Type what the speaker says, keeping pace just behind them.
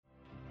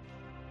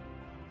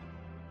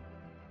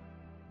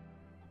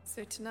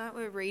So tonight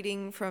we're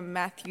reading from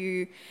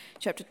Matthew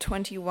chapter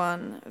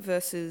 21,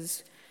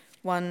 verses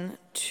 1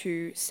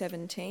 to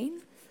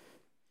 17.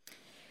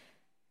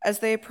 As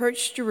they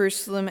approached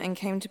Jerusalem and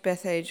came to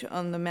Bethphage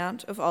on the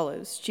Mount of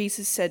Olives,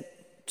 Jesus sent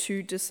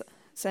two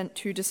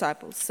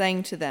disciples,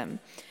 saying to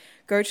them,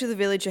 "Go to the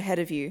village ahead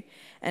of you,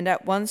 and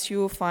at once you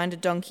will find a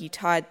donkey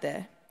tied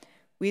there,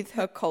 with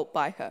her colt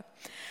by her.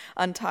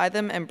 Untie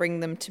them and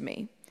bring them to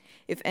me.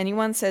 If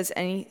anyone says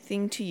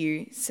anything to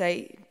you,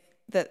 say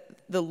that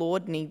the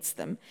Lord needs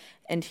them,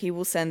 and he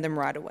will send them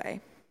right away."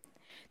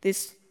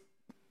 This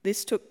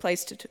took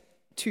place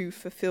to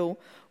fulfill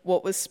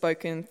what was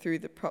spoken through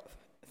the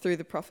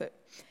prophet.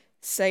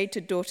 "Say to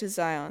daughter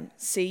Zion,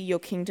 see, your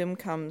kingdom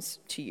comes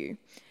to you,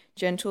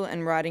 gentle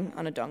and riding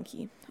on a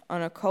donkey,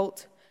 on a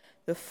colt,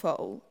 the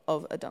foal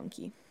of a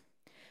donkey."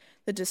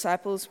 The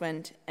disciples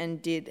went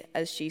and did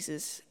as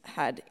Jesus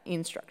had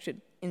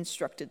instructed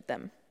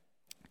them.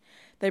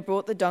 They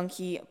brought the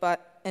donkey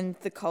and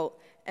the colt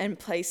and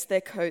placed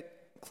their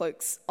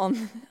cloaks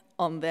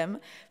on them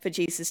for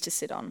Jesus to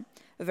sit on.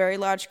 A very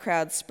large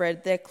crowd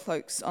spread their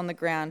cloaks on the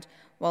ground,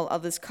 while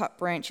others cut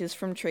branches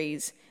from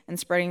trees and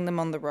spreading them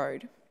on the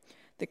road.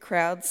 The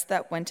crowds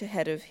that went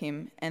ahead of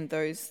him and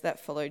those that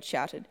followed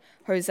shouted,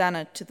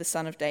 "Hosanna to the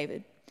Son of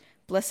David.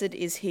 Blessed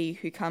is he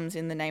who comes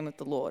in the name of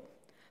the Lord.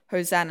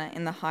 Hosanna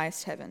in the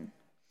highest heaven."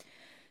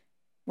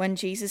 When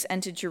Jesus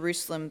entered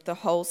Jerusalem, the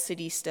whole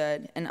city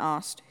stirred and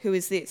asked, "Who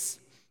is this?"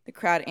 The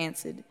crowd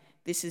answered,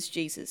 "This is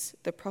Jesus,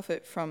 the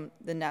prophet from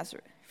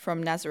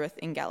Nazareth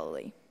in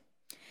Galilee."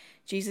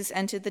 Jesus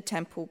entered the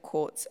temple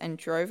courts and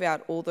drove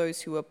out all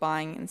those who were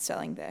buying and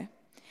selling there.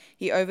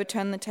 He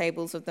overturned the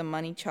tables of the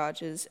money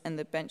changers and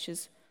the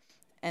benches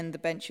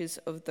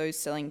of those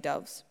selling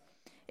doves.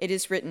 "It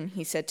is written,"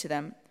 he said to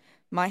them,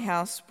 "My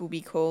house will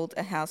be called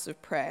a house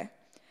of prayer,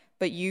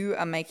 but you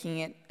are making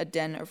it a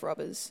den of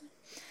robbers."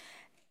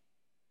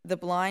 The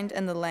blind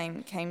and the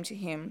lame came to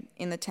him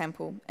in the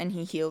temple, and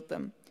he healed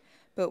them.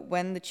 But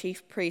when the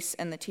chief priests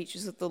and the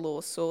teachers of the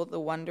law saw the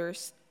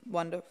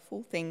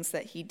wonderful things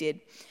that he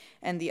did,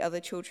 and the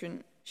other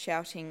children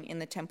shouting in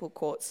the temple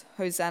courts,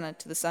 "Hosanna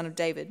to the Son of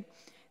David,"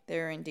 they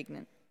were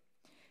indignant.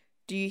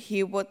 "Do you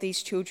hear what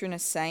these children are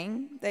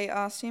saying?" they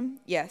asked him.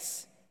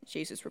 "Yes,"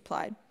 Jesus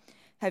replied.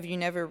 Have you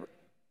never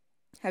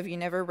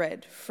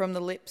read, "From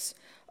the lips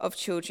of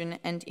children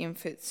and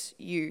infants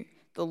you,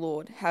 the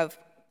Lord, have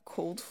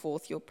called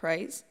forth your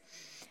praise"?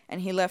 And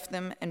he left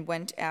them and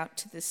went out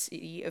to the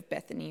city of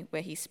Bethany,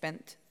 where he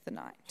spent the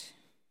night.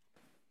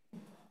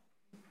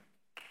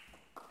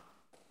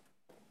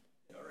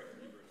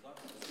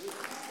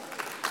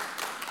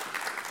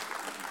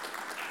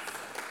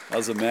 That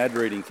was a mad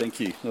reading, thank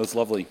you. That was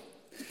lovely.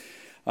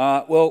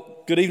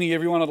 Well, good evening,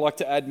 everyone. I'd like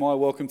to add my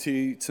welcome to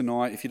you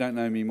tonight. If you don't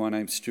know me, my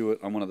name's Stuart.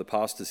 I'm one of the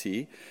pastors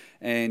here.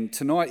 And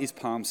tonight is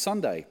Palm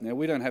Sunday. Now,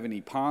 we don't have any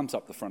palms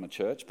up the front of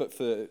church, but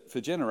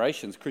for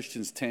generations,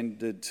 Christians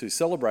tended to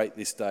celebrate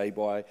this day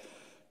by...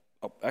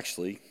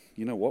 actually,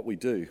 you know what we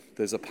do?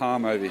 There's a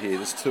palm over here.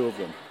 There's two of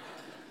them.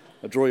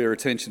 I draw your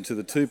attention to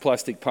the two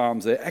plastic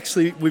palms there.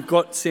 Actually, we've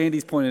got,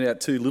 Sandy's pointed out,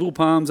 two little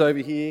palms over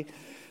here.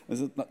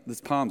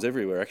 There's palms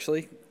everywhere,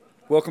 actually.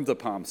 Welcome to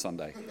Palm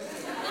Sunday.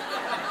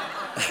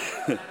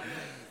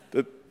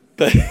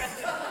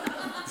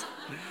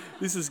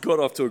 This has got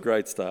off to a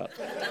great start.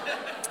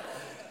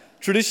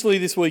 Traditionally,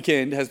 this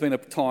weekend has been a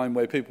time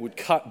where people would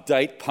cut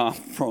date palm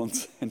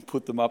fronds and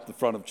put them up the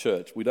front of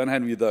church. We don't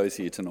have any of those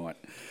here tonight.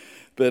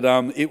 But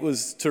it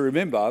was to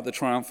remember the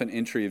triumphant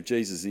entry of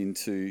Jesus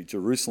into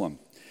Jerusalem.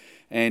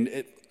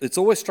 And it's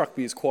always struck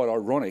me as quite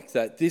ironic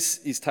that this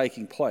is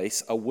taking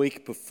place a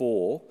week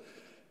before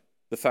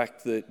the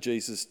fact that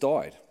Jesus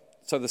died.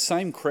 So the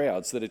same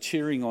crowds that are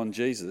cheering on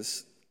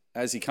Jesus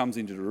as he comes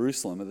into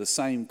Jerusalem are the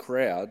same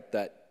crowd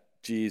that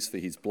jeers for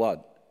his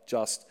blood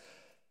just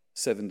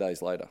 7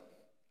 days later.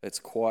 It's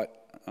quite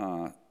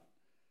a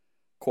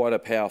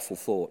powerful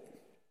thought.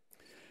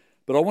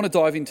 But I want to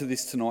dive into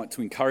this tonight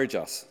to encourage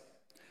us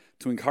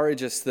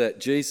that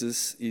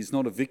Jesus is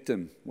not a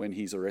victim when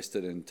he's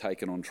arrested and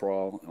taken on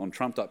trial on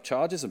trumped-up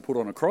charges and put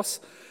on a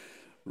cross.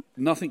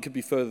 Nothing could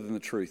be further than the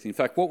truth. In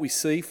fact, what we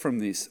see from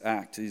this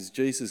act is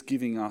Jesus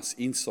giving us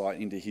insight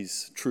into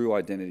his true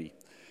identity.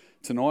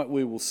 Tonight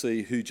we will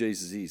see who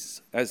Jesus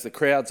is. As the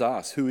crowds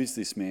ask, "Who is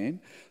this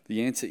man?"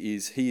 the answer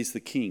is, he is the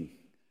King.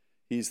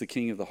 He is the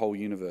King of the whole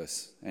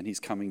universe, and he's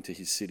coming to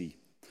his city.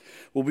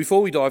 Well,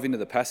 before we dive into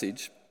the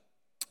passage,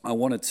 I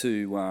wanted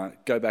to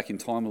go back in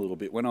time a little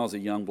bit. When I was a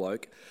young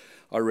bloke,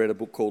 I read a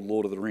book called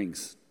Lord of the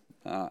Rings.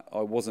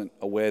 I wasn't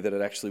aware that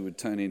it actually would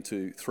turn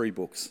into 3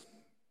 books,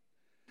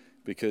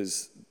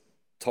 because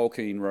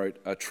Tolkien wrote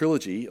a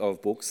trilogy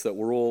of books that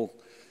were all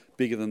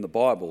bigger than the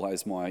Bible,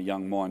 as my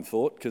young mind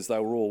thought, because they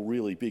were all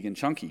really big and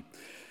chunky.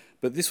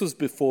 But this was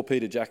before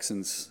Peter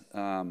Jackson's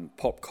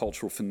pop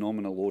cultural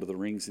phenomenon, Lord of the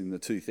Rings, in the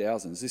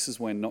 2000s. This is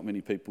when not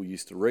many people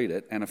used to read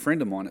it. And a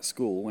friend of mine at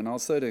school, when I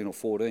was 13 or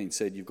 14,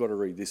 said, "You've got to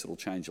read this, it'll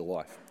change your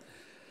life."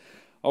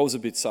 I was a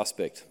bit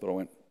suspect, but I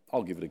went,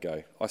 I'll give it a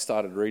go. I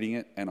started reading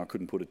it and I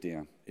couldn't put it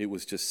down. It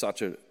was just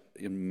such an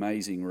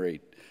amazing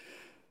read.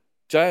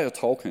 J.R.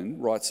 Tolkien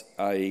writes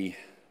a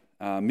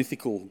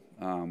mythical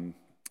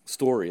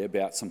story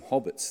about some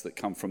hobbits that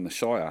come from the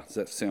Shire. Does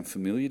that sound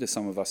familiar to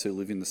some of us who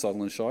live in the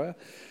Sutherland Shire?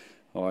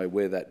 I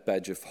wear that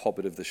badge of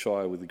Hobbit of the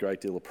Shire with a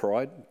great deal of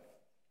pride.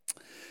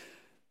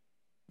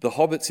 The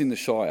hobbits in the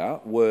Shire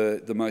were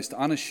the most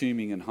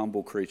unassuming and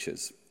humble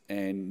creatures,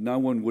 and no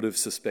one would have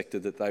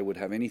suspected that they would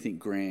have anything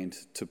grand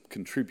to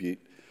contribute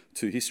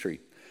to history.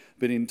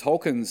 But in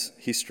Tolkien's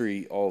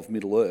history of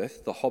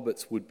Middle-earth, the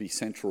hobbits would be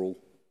central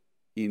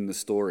in the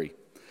story.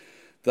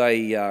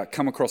 They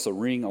come across a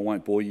ring. I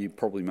won't bore you,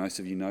 probably most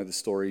of you know the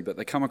story, but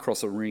they come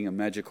across a ring, a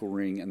magical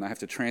ring, and they have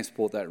to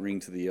transport that ring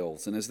to the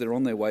elves. And as they're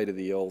on their way to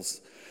the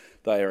elves,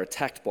 they are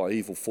attacked by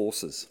evil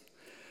forces.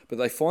 But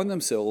they find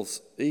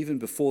themselves, even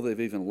before they've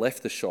even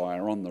left the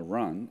Shire, on the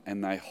run,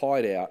 and they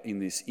hide out in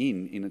this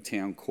inn in a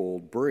town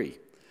called Bree.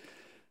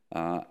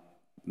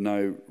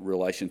 No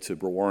relation to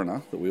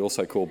Brewarrina, that we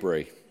also call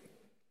Bree.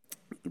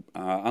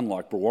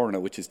 Unlike Brewarrina,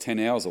 which is 10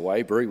 hours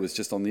away, Bree was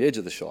just on the edge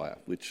of the Shire,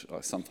 which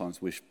I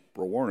sometimes wish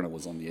Brewarrina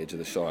was on the edge of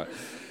the Shire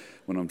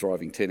when I'm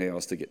driving 10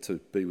 hours to get to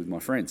be with my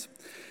friends.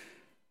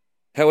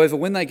 However,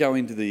 when they go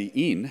into the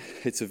inn,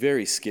 it's a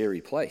very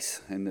scary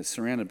place, and they're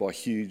surrounded by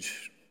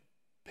huge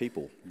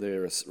people.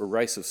 They're a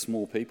race of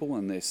small people,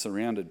 and they're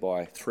surrounded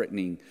by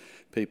threatening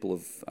people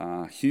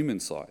of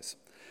human size.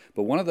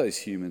 But one of those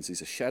humans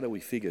is a shadowy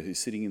figure who's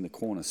sitting in the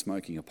corner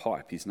smoking a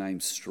pipe. His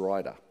name's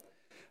Strider.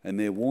 And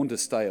they're warned to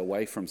stay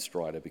away from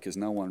Strider because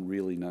no one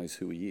really knows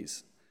who he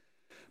is.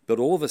 But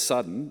all of a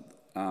sudden,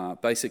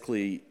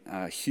 basically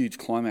a huge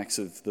climax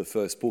of the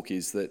first book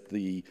is that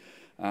the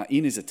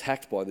inn is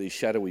attacked by these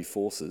shadowy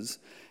forces,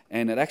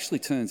 and it actually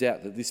turns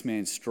out that this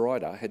man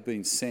Strider had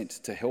been sent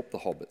to help the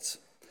hobbits.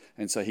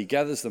 And so he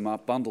gathers them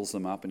up, bundles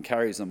them up, and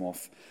carries them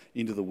off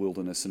into the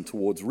wilderness and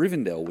towards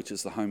Rivendell, which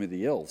is the home of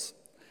the elves.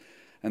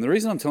 And the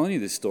reason I'm telling you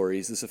this story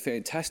is there's a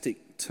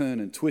fantastic turn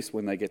and twist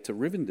when they get to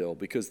Rivendell,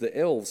 because the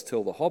elves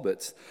tell the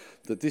hobbits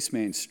that this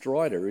man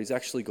Strider has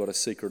actually got a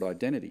secret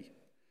identity.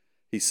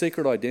 His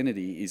secret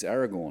identity is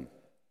Aragorn,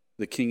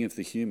 the king of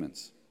the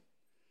humans.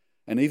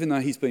 And even though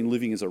he's been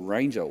living as a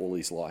ranger all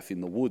his life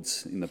in the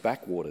woods, in the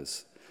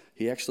backwaters,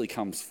 he actually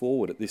comes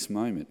forward at this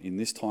moment, in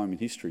this time in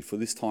history, for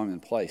this time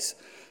and place,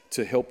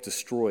 to help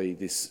destroy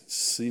this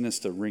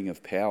sinister ring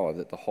of power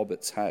that the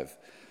hobbits have,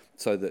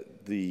 so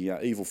that the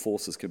evil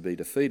forces can be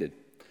defeated.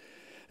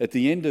 At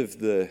the end of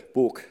the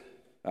book,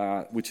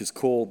 which is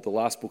called, the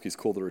last book is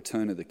called The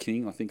Return of the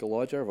King, I think,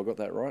 Elijah. Have I got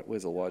that right?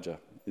 Where's Elijah?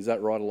 Is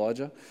that right,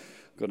 Elijah?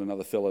 Got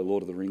another fellow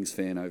Lord of the Rings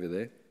fan over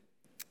there.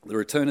 The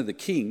Return of the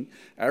King,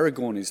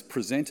 Aragorn is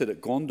presented at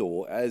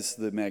Gondor as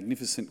the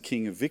magnificent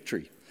king of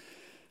victory.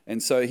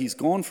 And so he's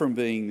gone from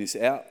being this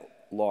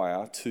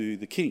outlier to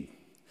the king.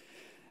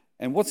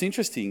 And what's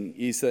interesting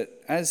is that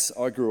as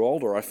I grew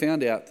older, I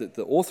found out that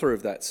the author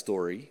of that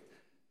story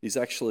is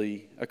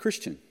actually a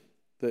Christian,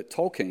 that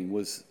Tolkien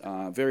was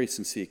a very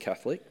sincere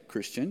Catholic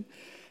Christian.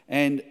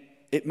 And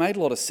it made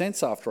a lot of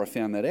sense after I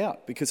found that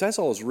out, because as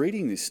I was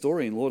reading this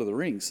story in Lord of the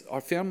Rings,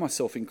 I found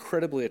myself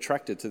incredibly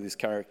attracted to this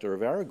character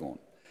of Aragorn.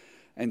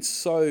 And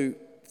so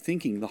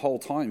thinking the whole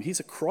time,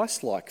 he's a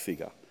Christ-like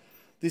figure.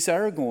 This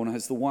Aragorn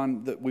is the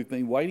one that we've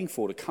been waiting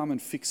for to come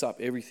and fix up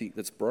everything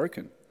that's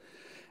broken.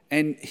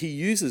 And he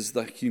uses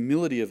the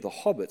humility of the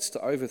hobbits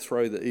to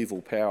overthrow the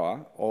evil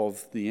power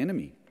of the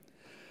enemy.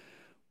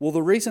 Well,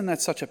 the reason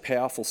that's such a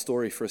powerful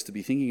story for us to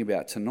be thinking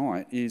about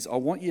tonight is I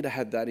want you to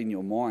have that in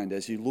your mind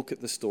as you look at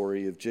the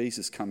story of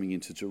Jesus coming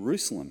into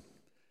Jerusalem,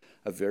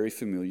 a very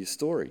familiar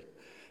story.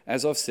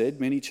 As I've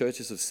said, many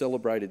churches have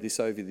celebrated this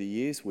over the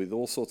years with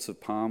all sorts of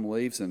palm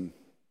leaves and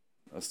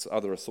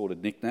other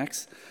assorted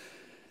knickknacks.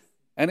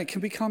 And it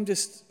can become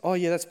just, oh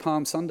yeah, that's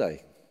Palm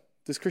Sunday.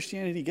 Does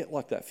Christianity get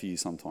like that for you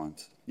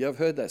sometimes? Yeah, I've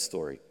heard that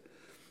story.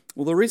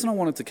 Well, the reason I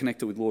wanted to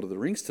connect it with Lord of the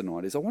Rings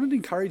tonight is I wanted to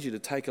encourage you to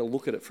take a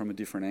look at it from a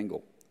different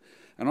angle.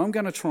 And I'm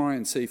going to try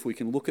and see if we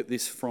can look at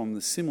this from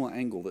the similar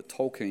angle that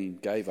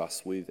Tolkien gave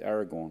us with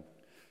Aragorn,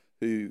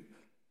 who,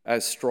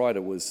 as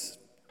Strider, was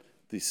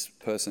this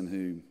person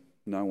who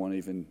no one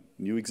even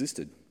knew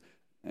existed,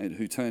 and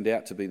who turned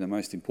out to be the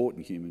most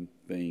important human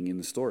being in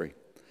the story.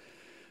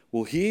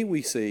 Well, here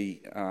we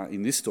see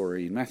in this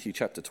story, in Matthew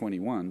chapter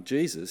 21,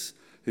 Jesus,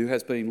 who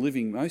has been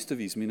living most of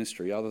his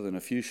ministry, other than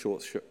a few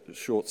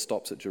short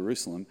stops at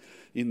Jerusalem,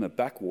 in the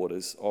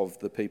backwaters of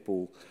the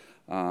people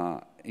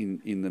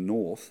in the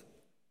north.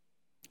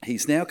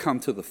 He's now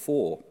come to the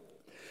fore.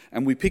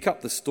 And we pick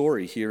up the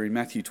story here in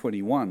Matthew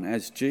 21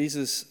 as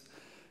Jesus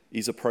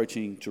is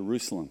approaching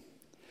Jerusalem.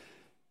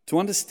 To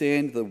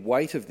understand the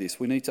weight of this,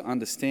 we need to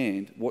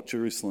understand what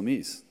Jerusalem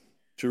is.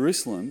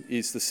 Jerusalem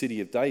is the city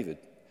of David.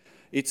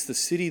 It's the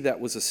city that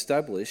was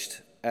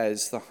established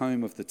as the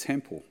home of the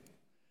temple.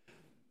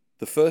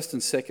 The first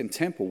and second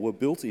temple were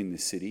built in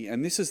this city,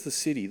 and this is the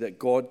city that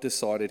God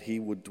decided he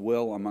would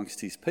dwell amongst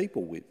his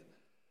people with.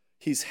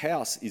 His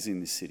house is in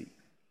this city.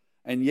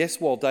 And yes,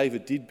 while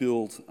David did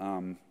build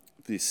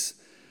this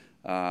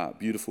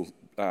beautiful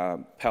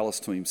palace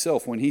to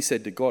himself, when he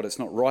said to God, it's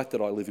not right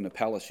that I live in a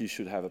palace, you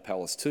should have a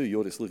palace too,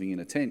 you're just living in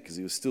a tent, because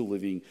he was still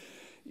living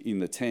in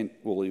the tent,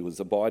 well, he was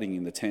abiding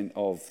in the tent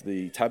of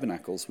the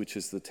tabernacles, which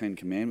is the 10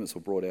 Commandments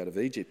were brought out of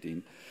Egypt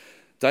in.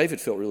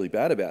 David felt really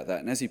bad about that.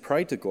 And as he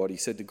prayed to God, he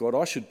said to God,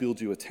 I should build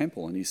you a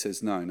temple. And he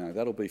says, no,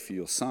 that'll be for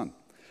your son.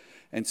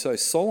 And so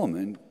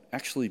Solomon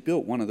actually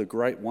built one of the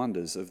great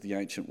wonders of the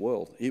ancient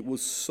world. It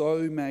was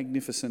so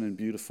magnificent and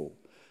beautiful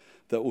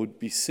that would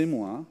be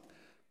similar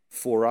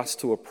for us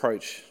to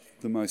approach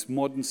the most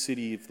modern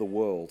city of the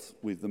world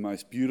with the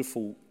most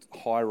beautiful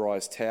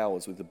high-rise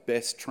towers, with the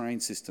best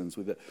train systems.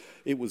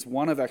 It was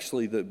one of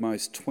actually the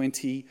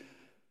 20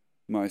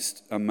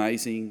 most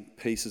amazing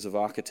pieces of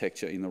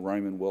architecture in the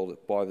Roman world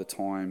by the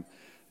time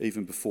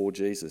even before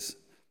Jesus.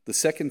 The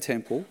second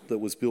temple that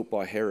was built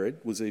by Herod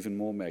was even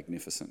more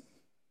magnificent.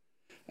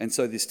 And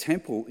so this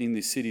temple in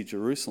this city,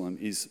 Jerusalem,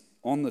 is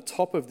on the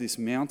top of this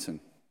mountain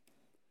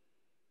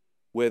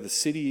where the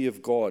city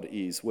of God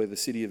is, where the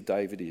city of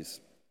David is.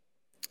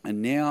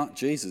 And now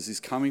Jesus is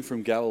coming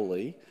from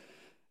Galilee,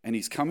 and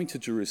he's coming to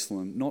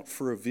Jerusalem not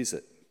for a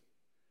visit,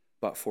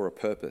 but for a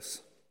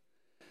purpose.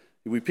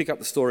 We pick up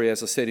the story,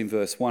 as I said in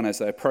verse 1, as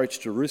they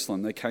approached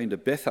Jerusalem, they came to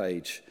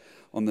Bethphage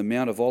on the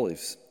Mount of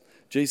Olives.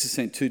 Jesus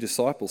sent 2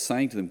 disciples,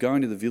 saying to them, go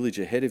into the village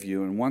ahead of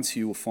you, and once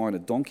you will find a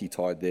donkey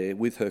tied there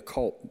with her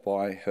colt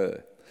by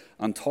her.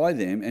 Untie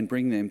them and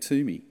bring them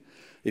to me.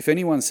 If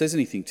anyone says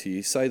anything to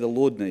you, say the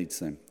Lord needs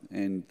them,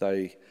 and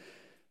they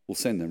will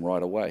send them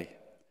right away.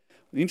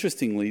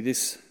 Interestingly,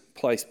 this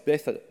place,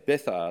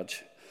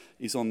 Bethphage,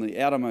 is on the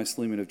outermost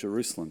limit of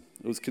Jerusalem.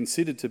 It was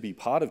considered to be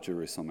part of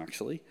Jerusalem,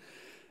 actually.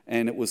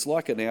 And it was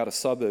like an outer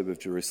suburb of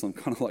Jerusalem,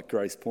 kind of like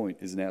Grace Point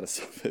is an outer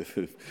suburb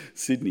of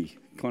Sydney,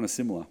 kind of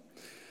similar,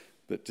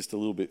 but just a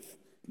little bit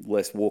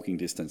less walking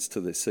distance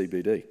to the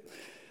CBD.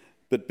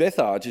 But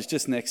Bethphage is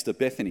just next to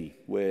Bethany,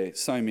 where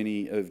so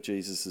many of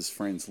Jesus'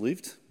 friends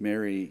lived,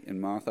 Mary and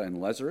Martha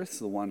and Lazarus,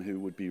 the one who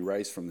would be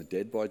raised from the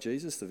dead by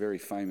Jesus, the very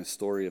famous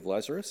story of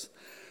Lazarus.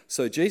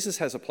 So Jesus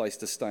has a place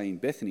to stay in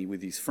Bethany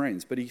with his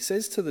friends, but he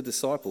says to the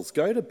disciples,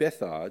 go to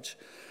Bethphage,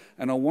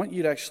 and I want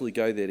you to actually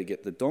go there to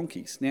get the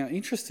donkeys. Now,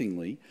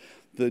 interestingly,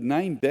 the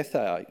name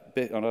Bethphage,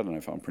 I don't know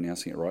if I'm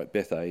pronouncing it right,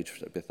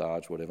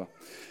 Bethphage, whatever.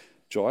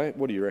 Jai,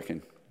 what do you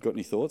reckon? Got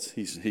any thoughts?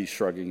 He's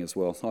shrugging as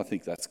well. I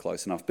think that's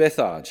close enough.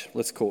 Bethphage,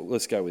 let's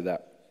go with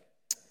that.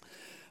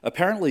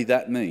 Apparently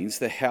that means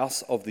the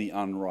house of the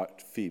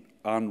unripe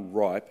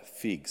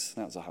figs.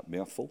 That was a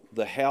mouthful.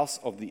 The house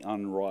of the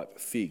unripe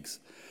figs.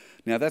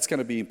 Now that's going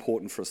to be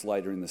important for us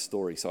later in the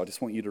story, so I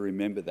just want you to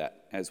remember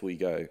that as we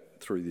go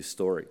through this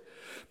story.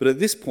 But at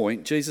this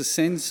point, Jesus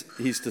sends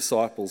his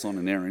disciples on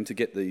an errand to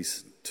get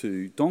these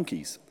 2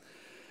 donkeys.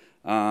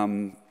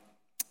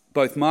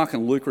 Both Mark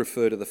and Luke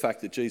refer to the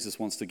fact that Jesus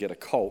wants to get a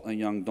colt, a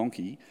young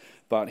donkey,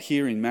 but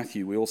here in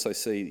Matthew we also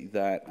see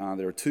that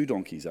there are 2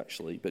 donkeys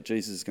actually, but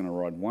Jesus is going to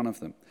ride one of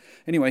them.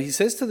 Anyway, he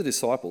says to the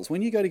disciples,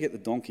 when you go to get the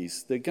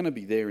donkeys, they're going to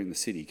be there in the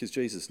city because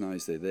Jesus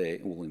knows they're there,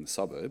 all in the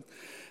suburb,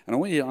 and I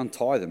want you to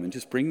untie them and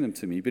just bring them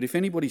to me. But if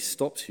anybody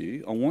stops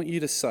you, I want you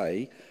to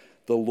say,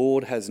 the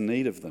Lord has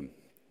need of them.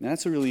 Now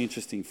that's a really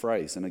interesting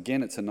phrase, and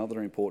again it's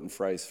another important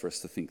phrase for us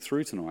to think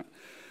through tonight.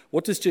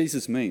 What does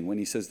Jesus mean when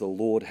he says the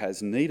Lord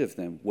has need of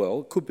them?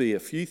 Well, it could be a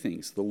few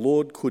things. The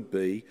Lord could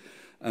be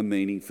a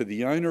meaning for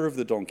the owner of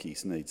the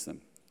donkeys needs them.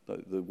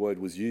 The word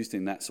was used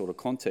in that sort of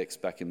context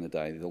back in the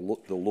day. The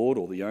Lord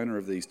or the owner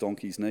of these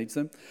donkeys needs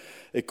them.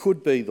 It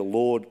could be the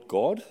Lord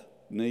God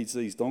needs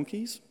these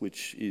donkeys,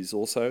 which is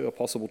also a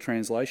possible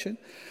translation.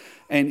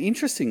 And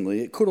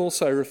interestingly, it could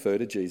also refer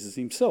to Jesus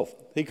himself.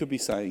 He could be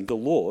saying, the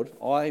Lord,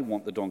 I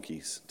want the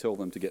donkeys. Tell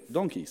them to get the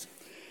donkeys.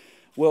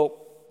 Well,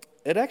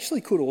 it actually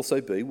could also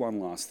be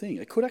one last thing.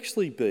 It could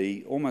actually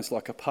be almost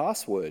like a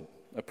password,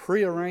 a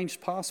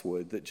pre-arranged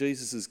password that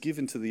Jesus has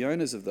given to the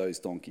owners of those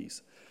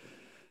donkeys.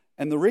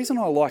 And the reason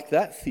I like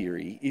that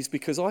theory is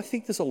because I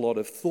think there's a lot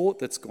of thought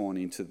that's gone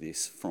into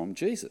this from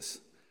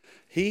Jesus.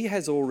 He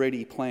has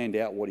already planned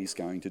out what he's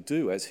going to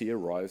do as he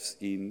arrives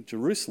in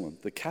Jerusalem,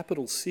 the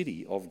capital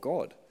city of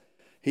God.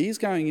 He is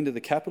going into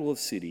the capital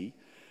city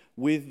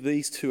with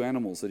these 2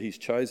 animals that he's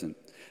chosen.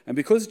 And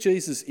because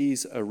Jesus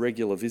is a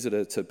regular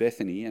visitor to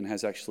Bethany and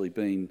has actually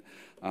been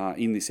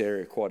in this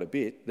area quite a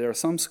bit, there are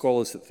some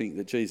scholars that think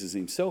that Jesus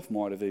himself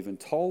might have even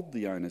told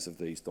the owners of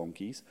these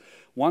donkeys,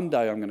 one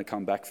day I'm going to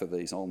come back for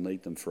these, I'll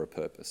need them for a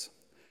purpose.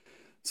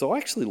 So I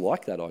actually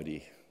like that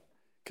idea,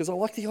 because I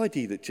like the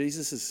idea that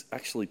Jesus has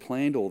actually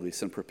planned all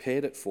this and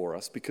prepared it for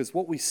us, because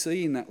what we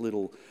see in that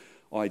little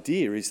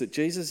idea is that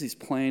Jesus is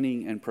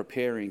planning and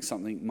preparing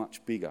something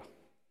much bigger.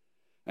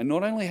 And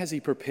not only has he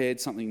prepared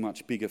something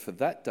much bigger for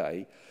that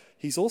day,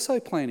 he's also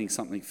planning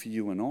something for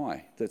you and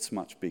I that's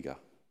much bigger.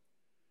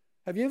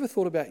 Have you ever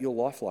thought about your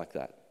life like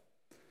that?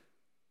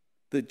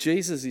 That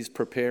Jesus is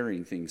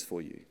preparing things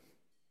for you.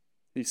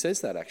 He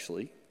says that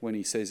actually when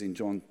he says in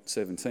John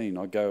 17,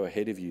 I go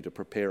ahead of you to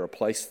prepare a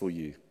place for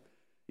you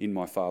in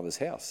my Father's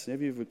house.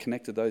 Have you ever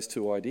connected those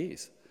 2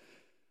 ideas?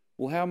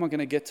 Well, how am I going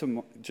to get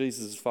to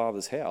Jesus'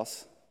 Father's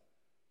house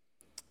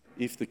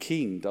if the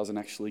King doesn't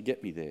actually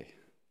get me there?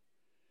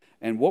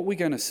 And what we're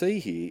going to see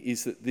here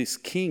is that this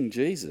King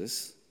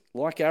Jesus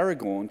like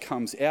Aragorn,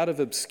 comes out of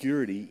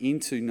obscurity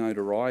into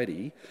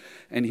notoriety,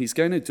 and he's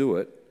going to do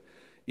it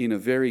in a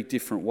very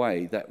different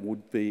way that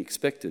would be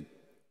expected.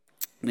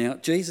 Now,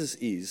 Jesus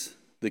is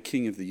the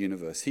King of the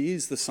universe. He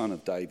is the Son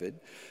of David,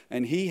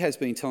 and he has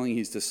been telling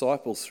his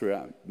disciples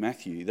throughout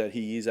Matthew that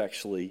he is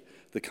actually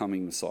the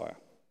coming Messiah.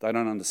 They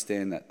don't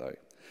understand that, though.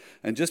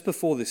 And just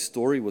before this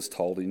story was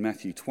told in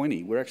Matthew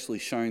 20, we're actually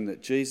shown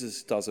that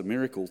Jesus does a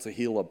miracle to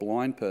heal a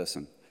blind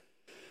person.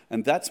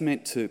 And that's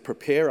meant to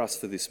prepare us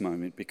for this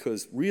moment,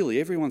 because really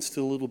everyone's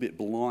still a little bit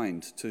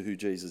blind to who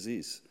Jesus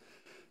is.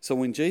 So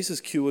when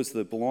Jesus cures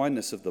the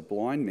blindness of the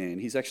blind man,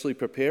 he's actually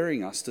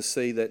preparing us to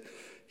see that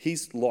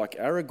he's, like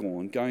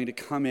Aragorn, going to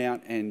come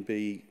out and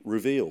be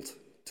revealed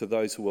to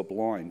those who are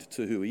blind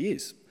to who he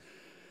is.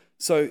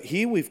 So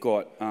here we've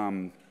got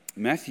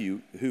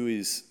Matthew, who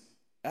is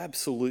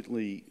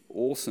absolutely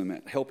awesome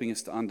at helping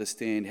us to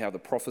understand how the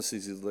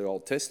prophecies of the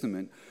Old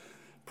Testament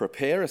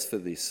prepare us for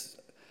this.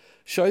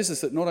 Shows us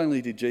that not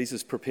only did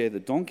Jesus prepare the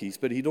donkeys,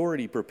 but he'd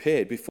already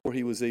prepared before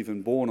he was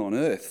even born on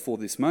earth for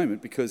this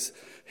moment, because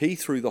he,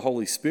 through the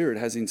Holy Spirit,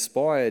 has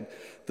inspired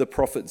the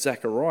prophet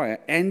Zechariah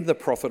and the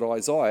prophet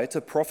Isaiah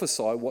to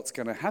prophesy what's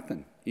going to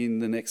happen in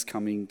the next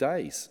coming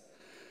days.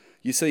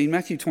 You see, in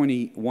Matthew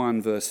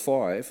 21, verse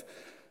 5,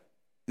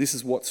 this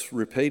is what's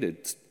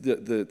repeated.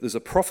 There's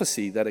a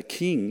prophecy that a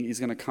king is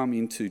going to come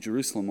into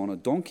Jerusalem on a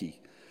donkey.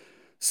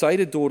 Say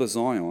to daughter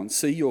Zion,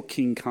 see your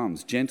king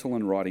comes, gentle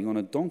and riding on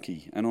a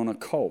donkey and on a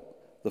colt,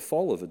 the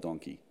foal of a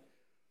donkey.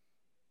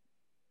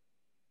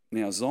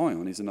 Now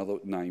Zion is another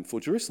name for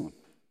Jerusalem,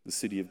 the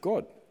city of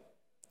God.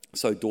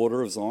 So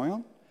daughter of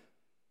Zion,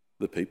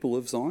 the people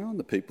of Zion,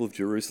 the people of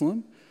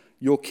Jerusalem,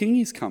 your king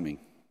is coming.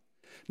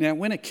 Now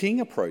when a king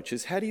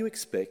approaches, how do you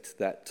expect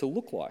that to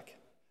look like?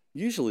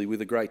 Usually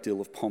with a great deal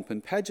of pomp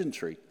and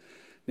pageantry.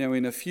 Now,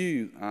 in a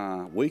few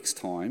weeks'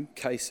 time,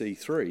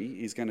 KC3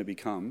 is going to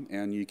become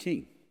our new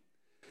king.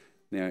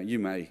 Now, you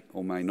may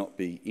or may not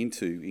be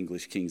into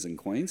English kings and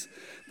queens,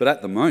 but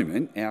at the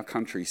moment, our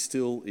country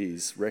still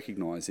is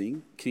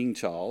recognising King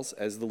Charles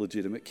as the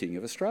legitimate king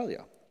of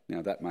Australia.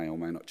 Now, that may or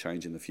may not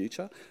change in the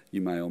future.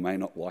 You may or may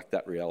not like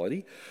that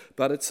reality,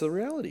 but it's a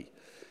reality.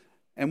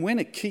 And when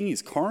a king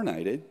is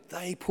coronated,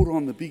 they put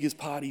on the biggest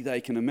party they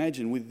can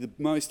imagine, with the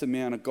most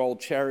amount of gold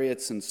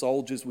chariots and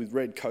soldiers with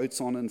red coats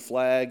on and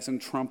flags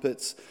and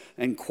trumpets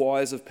and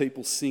choirs of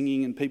people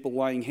singing and people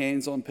laying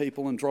hands on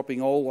people and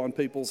dropping oil on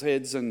people's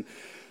heads. And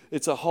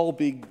it's a whole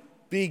big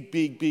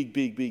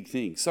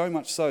thing. So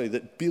much so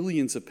that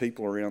billions of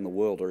people around the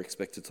world are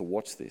expected to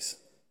watch this.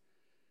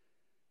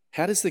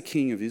 How does the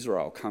king of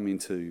Israel come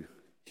into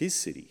his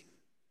city?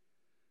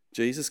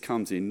 Jesus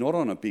comes in not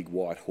on a big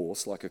white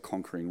horse like a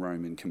conquering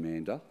Roman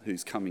commander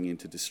who's coming in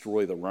to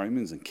destroy the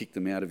Romans and kick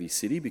them out of his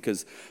city,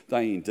 because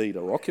they indeed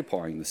are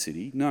occupying the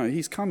city. No,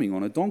 he's coming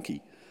on a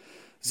donkey.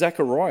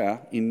 Zechariah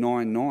in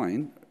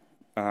 9:9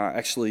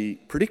 actually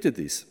predicted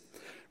this.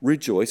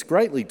 Rejoice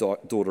greatly,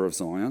 daughter of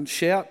Zion.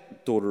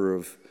 Shout, daughter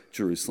of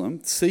Jerusalem.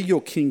 See,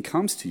 your king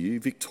comes to you,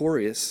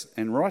 victorious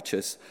and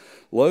righteous,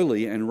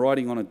 lowly and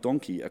riding on a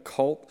donkey, a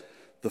colt,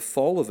 the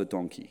foal of a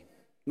donkey.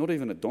 Not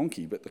even a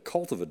donkey, but the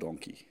colt of a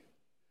donkey.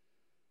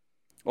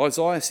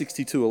 Isaiah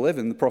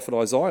 62:11, the prophet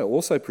Isaiah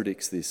also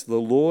predicts this. The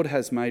Lord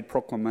has made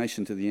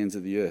proclamation to the ends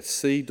of the earth.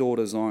 See,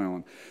 daughter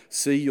Zion,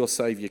 see your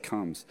Saviour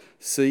comes.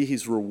 See,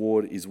 his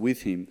reward is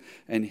with him,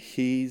 and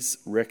his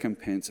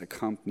recompense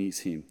accompanies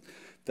him.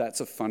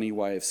 That's a funny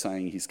way of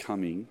saying he's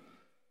coming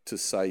to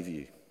save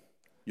you.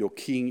 Your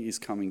king is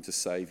coming to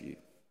save you.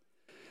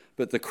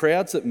 But the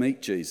crowds that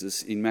meet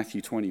Jesus in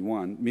Matthew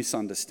 21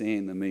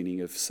 misunderstand the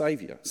meaning of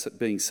saviour,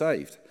 being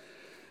saved.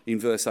 In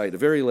verse 8, a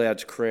very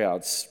large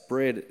crowd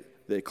spread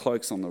their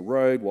cloaks on the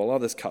road, while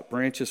others cut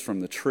branches from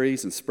the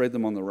trees and spread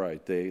them on the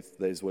road.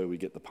 There's where we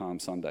get the Palm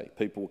Sunday.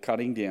 People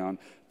cutting down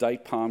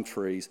date palm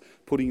trees,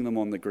 putting them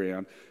on the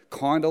ground,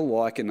 kind of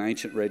like an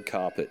ancient red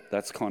carpet.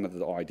 That's kind of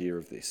the idea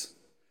of this.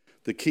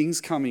 The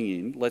king's coming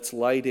in, let's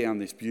lay down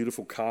this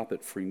beautiful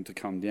carpet for him to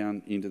come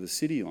down into the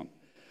city on.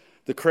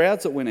 The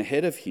crowds that went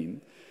ahead of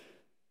him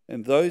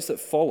and those that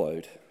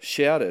followed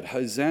shouted,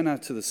 Hosanna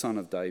to the Son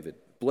of David.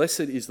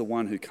 Blessed is the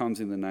one who comes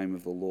in the name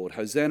of the Lord.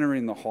 Hosanna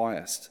in the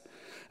highest.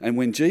 And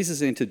when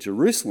Jesus entered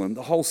Jerusalem,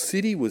 the whole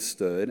city was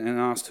stirred and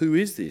asked, who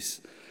is this?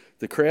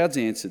 The crowds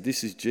answered,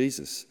 this is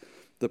Jesus,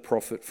 the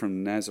prophet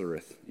from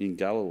Nazareth in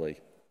Galilee.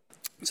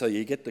 So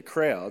you get the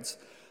crowds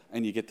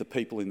and you get the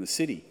people in the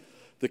city.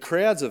 The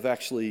crowds have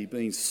actually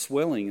been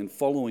swelling and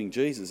following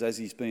Jesus as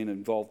he's been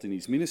involved in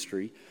his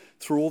ministry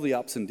through all the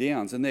ups and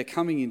downs, and they're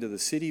coming into the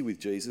city with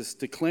Jesus,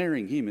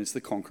 declaring him as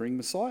the conquering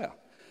Messiah.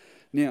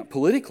 Now,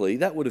 politically,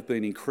 that would have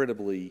been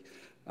incredibly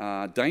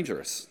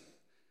dangerous.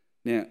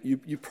 Now,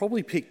 you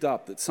probably picked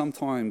up that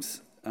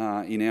sometimes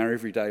in our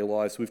everyday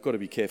lives, we've got to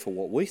be careful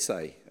what we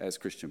say as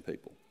Christian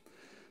people.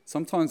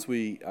 Sometimes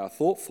we are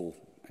thoughtful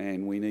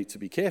and we need to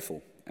be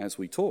careful as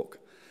we talk.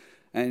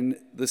 And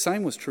the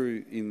same was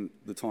true in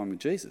the time of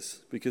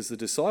Jesus, because the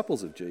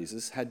disciples of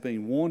Jesus had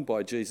been warned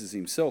by Jesus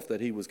himself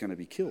that he was going to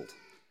be killed.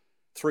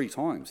 3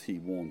 times he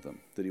warned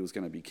them that he was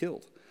going to be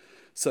killed.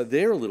 So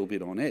they're a little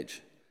bit on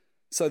edge.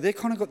 So they're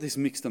kind of got this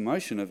mixed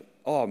emotion of,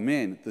 oh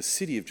man, the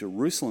city of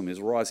Jerusalem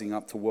is rising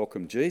up to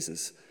welcome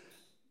Jesus,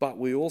 but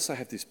we also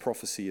have this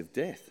prophecy of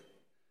death.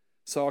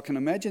 So I can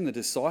imagine the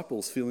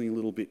disciples feeling a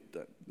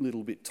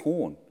little bit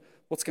torn.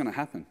 What's going to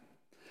happen?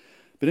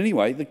 But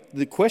anyway,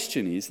 the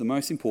question is the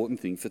most important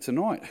thing for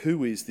tonight.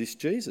 Who is this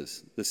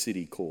Jesus? The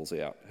city calls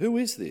out. Who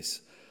is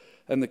this?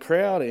 And the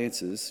crowd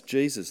answers,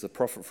 Jesus, the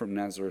prophet from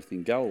Nazareth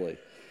in Galilee.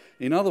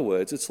 In other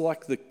words, it's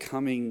like the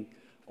coming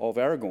of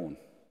Aragorn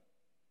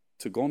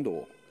to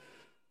Gondor.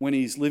 When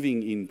he's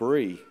living in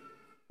Bree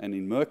and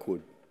in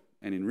Mirkwood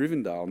and in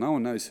Rivendell, no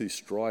one knows who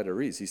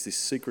Strider is. He's this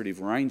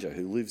secretive ranger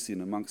who lives in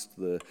amongst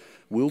the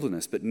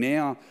wilderness. But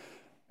now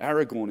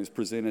Aragorn is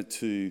presented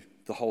to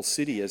the whole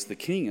city as the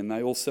king, and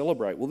they all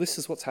celebrate. Well, this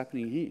is what's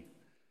happening here.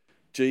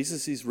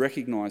 Jesus is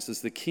recognised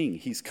as the king.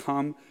 He's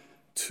come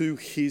to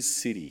his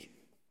city.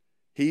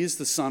 He is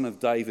the son of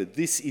David.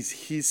 This is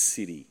his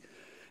city.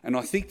 And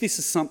I think this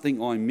is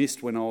something I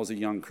missed when I was a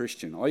young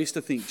Christian. I used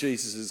to think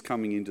Jesus is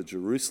coming into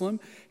Jerusalem.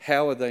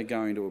 How are they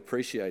going to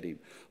appreciate him?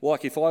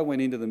 Like if I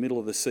went into the middle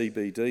of the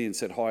CBD and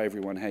said, hi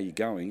everyone, how you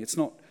going?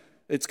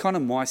 It's kind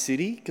of my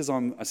city because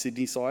I'm a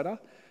Sydney-sider,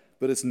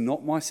 but it's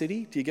not my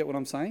city. Do you get what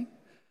I'm saying?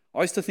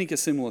 I used to think a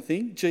similar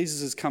thing.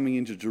 Jesus is coming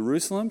into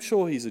Jerusalem.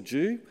 Sure, he's a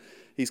Jew.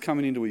 He's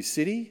coming into his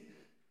city.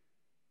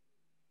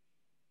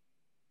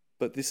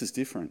 But this is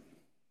different.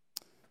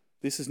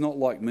 This is not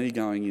like me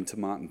going into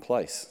Martin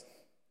Place.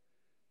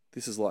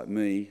 This is like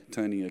me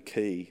turning a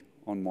key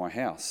on my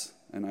house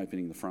and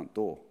opening the front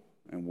door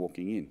and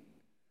walking in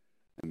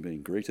and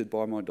being greeted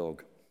by my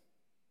dog.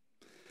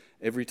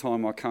 Every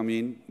time I come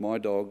in, my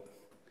dog,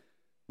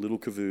 little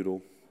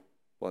Cavoodle,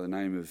 by the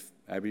name of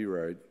Abbey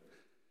Road,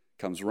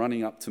 comes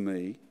running up to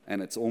me,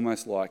 and it's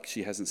almost like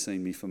she hasn't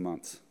seen me for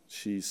months.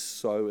 She's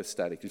so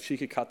ecstatic. If she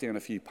could cut down a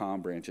few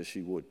palm branches,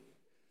 she would.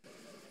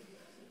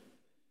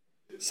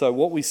 So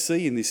what we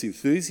see in this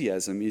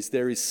enthusiasm is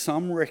there is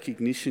some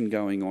recognition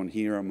going on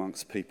here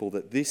amongst people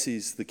that this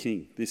is the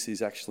king. This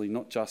is actually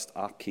not just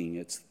a king,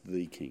 it's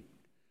the king.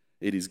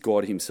 It is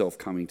God himself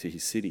coming to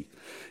his city.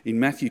 In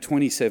Matthew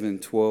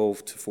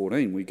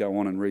 27:12-14, we go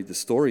on and read the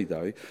story,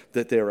 though,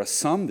 that there are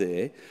some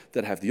there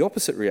that have the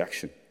opposite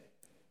reaction.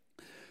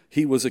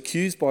 He was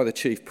accused by the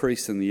chief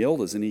priests and the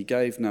elders, and he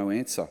gave no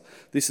answer.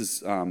 This is,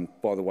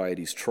 by the way, at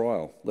his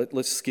trial.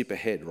 Let's skip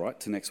ahead, right,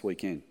 to next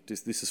weekend.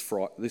 This is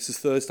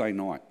Thursday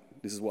night.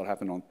 This is what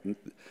happened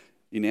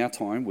in our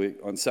time. We're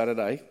on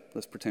Saturday.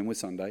 Let's pretend we're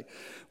Sunday.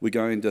 We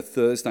go into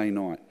Thursday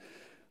night.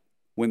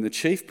 When the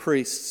chief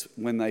priests,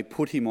 when they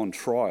put him on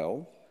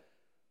trial,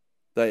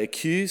 they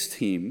accused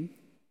him,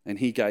 and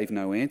he gave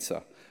no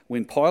answer.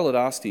 When Pilate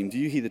asked him, do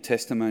you hear the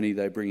testimony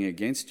they bring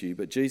against you?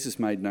 But Jesus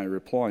made no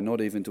reply, not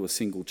even to a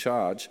single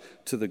charge,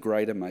 to the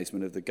great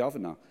amazement of the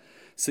governor.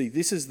 See,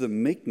 this is the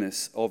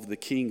meekness of the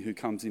king who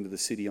comes into the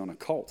city on a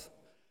colt.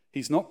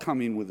 He's not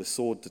come in with a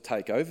sword to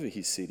take over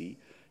his city.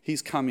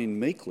 He's come in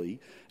meekly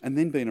and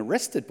then been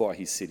arrested by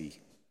his city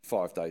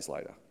 5 days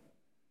later.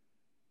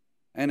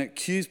 And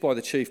accused by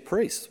the chief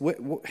priests.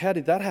 How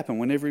did that happen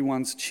when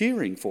everyone's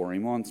cheering for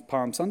him on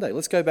Palm Sunday?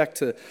 Let's go back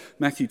to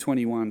Matthew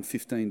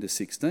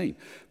 21:15-16.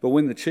 But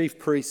when the chief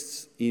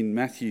priests in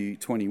Matthew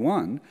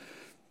 21,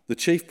 the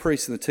chief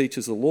priests and the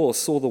teachers of the law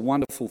saw the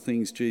wonderful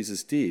things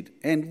Jesus did.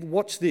 And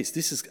watch this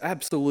is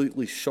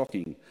absolutely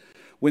shocking.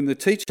 When the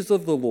teachers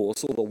of the law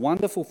saw the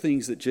wonderful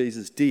things that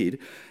Jesus did,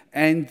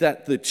 and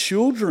that the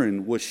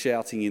children were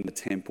shouting in the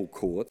temple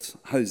courts,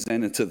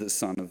 Hosanna to the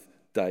Son of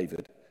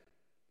David,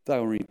 they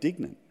were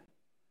indignant.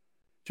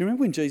 Do you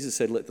remember when Jesus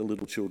said, let the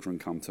little children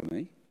come to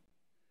me?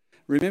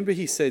 Remember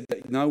he said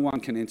that no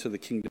one can enter the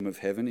kingdom of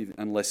heaven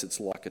unless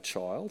it's like a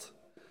child?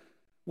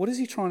 What is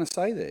he trying to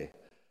say there?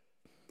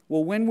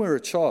 Well, when we're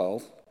a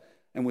child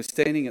and we're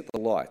standing at the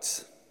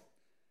lights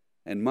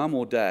and mum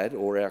or dad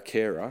or our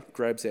carer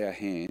grabs our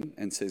hand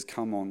and says,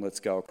 come on,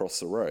 let's go across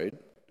the road,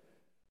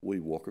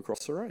 we walk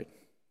across the road.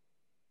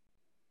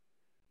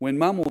 When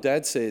mum or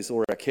dad says,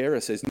 or our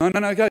carer says, no,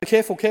 go,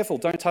 careful,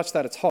 don't touch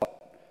that, it's hot,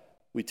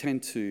 we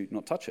tend to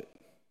not touch it.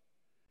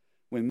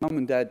 When mum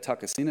and dad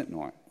tuck us in at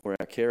night, or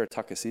our carer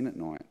tuck us in at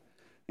night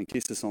and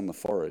kiss us on the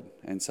forehead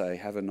and say,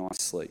 have a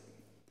nice sleep.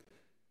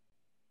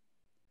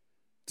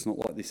 It's not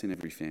like this in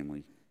every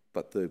family,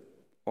 but the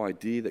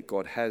idea that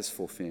God has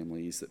for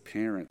family is that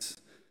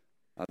parents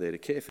are there to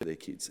care for their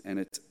kids, and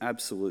it's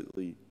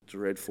absolutely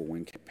dreadful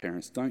when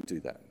parents don't do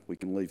that. We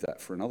can leave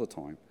that for another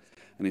time.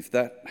 And if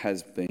that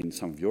has been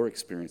some of your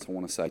experience, I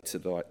want to say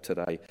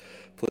today,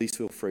 please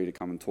feel free to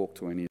come and talk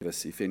to any of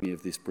us if any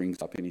of this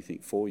brings up anything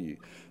for you.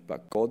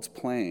 But God's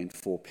plan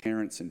for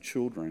parents and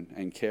children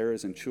and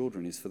carers and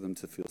children is for them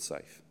to feel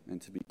safe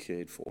and to be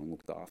cared for and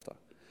looked after.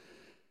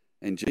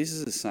 And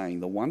Jesus is saying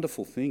the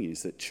wonderful thing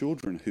is that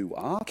children who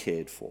are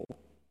cared for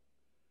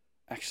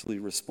actually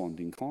respond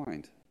in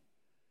kind.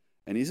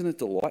 And isn't it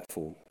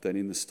delightful that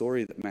in the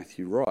story that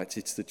Matthew writes,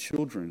 it's the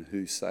children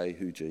who say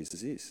who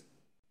Jesus is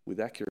with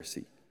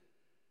accuracy.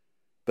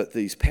 But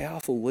these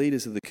powerful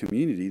leaders of the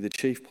community, the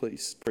chief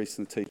priests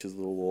and the teachers of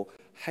the law,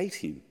 hate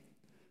him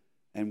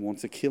and want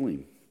to kill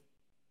him.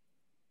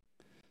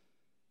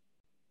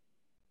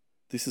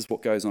 This is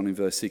what goes on in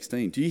verse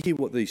 16. Do you hear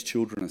what these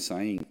children are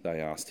saying? They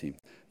asked him.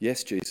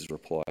 Yes, Jesus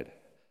replied.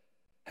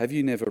 Have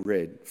you never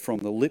read, from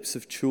the lips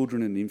of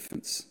children and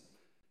infants,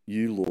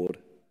 you, Lord,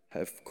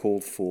 have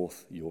called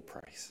forth your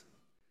praise?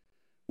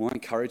 My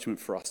encouragement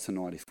for us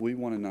tonight, if we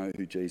want to know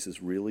who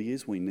Jesus really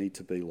is, we need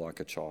to be like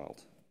a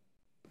child.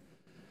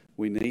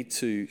 We need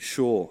to,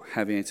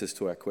 have answers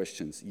to our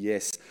questions.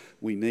 Yes,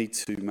 we need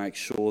to make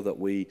sure that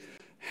we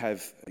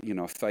have,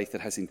 a faith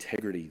that has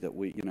integrity, that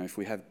we, if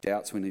we have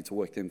doubts, we need to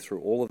work them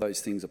through. All of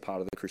those things are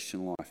part of the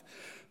Christian life.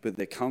 But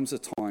there comes a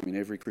time in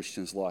every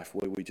Christian's life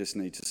where we just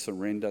need to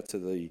surrender to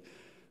the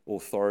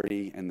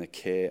authority and the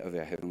care of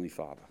our Heavenly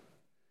Father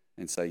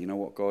and say, you know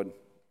what, God,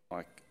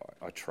 I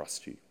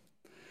trust you.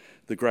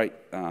 The great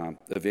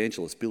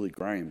evangelist Billy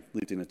Graham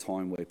lived in a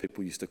time where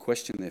people used to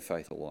question their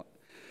faith a lot.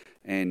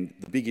 And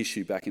the big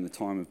issue back in the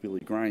time of Billy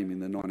Graham in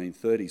the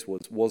 1930s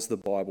was the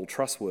Bible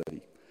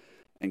trustworthy?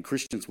 And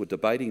Christians were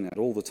debating that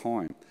all the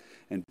time.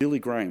 And Billy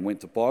Graham went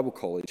to Bible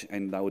college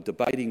and they were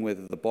debating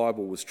whether the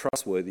Bible was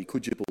trustworthy.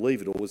 Could you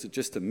believe it, or was it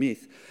just a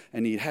myth?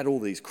 And he had all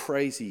these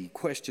crazy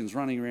questions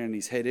running around in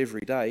his head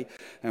every day.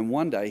 And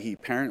one day he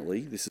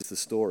apparently, this is the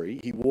story,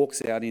 he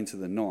walks out into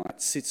the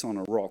night, sits on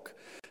a rock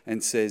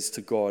and says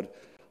to God,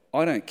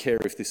 I don't care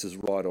if this is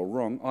right or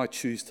wrong, I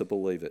choose to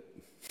believe it.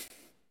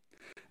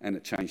 And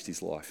it changed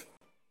his life.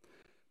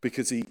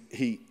 Because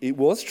it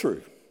was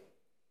true.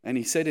 And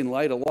he said in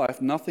later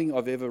life, nothing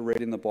I've ever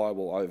read in the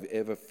Bible I've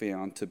ever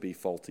found to be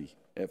faulty,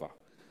 ever.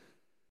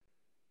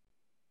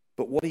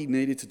 But what he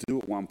needed to do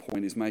at one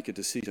point is make a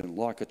decision,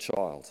 like a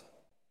child,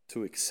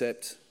 to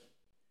accept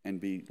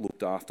and be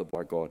looked after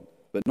by God.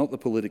 But not the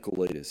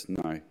political leaders,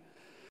 no.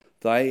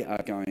 They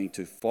are going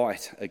to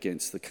fight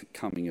against the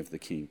coming of the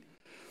king.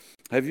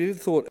 Have you ever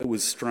thought it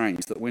was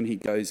strange that when he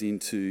goes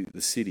into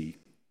the city,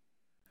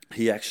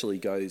 he actually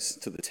goes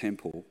to the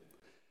temple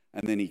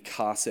and then he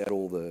casts out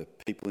all the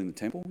people in the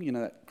temple? You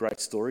know that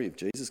great story of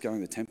Jesus going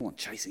to the temple and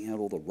chasing out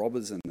all the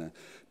robbers and the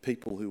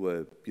people who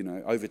were,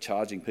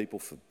 overcharging people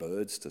for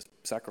birds to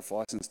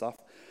sacrifice and stuff.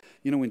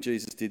 You know when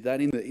Jesus did that?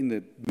 In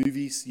the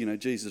movies,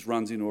 Jesus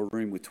runs into a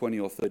room with 20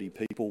 or 30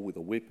 people with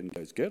a whip and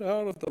goes, get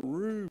out of the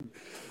room.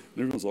 And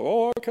everyone's like,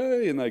 oh,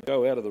 okay, and they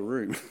go out of the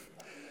room.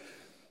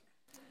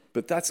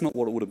 But that's not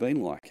what it would have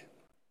been like.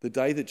 The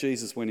day that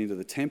Jesus went into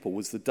the temple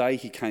was the day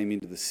he came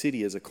into the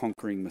city as a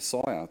conquering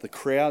Messiah. The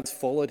crowds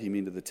followed him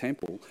into the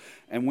temple,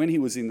 and when he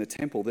was in the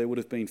temple, there would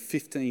have been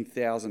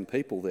 15,000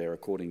 people there,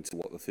 according to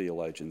what the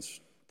theologians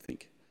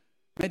think.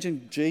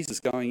 Imagine Jesus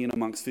going in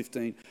amongst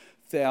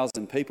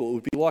 15,000 people. It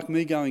would be like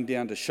me going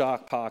down to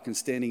Shark Park and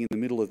standing in the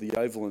middle of the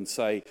oval and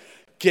say,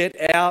 get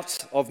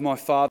out of my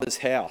Father's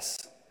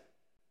house.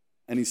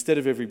 And instead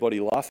of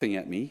everybody laughing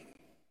at me,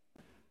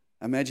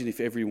 imagine if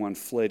everyone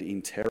fled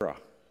in terror.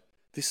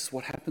 This is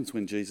what happens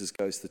when Jesus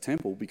goes to the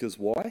temple, because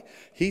why?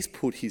 He's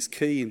put his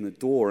key in the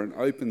door and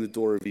opened the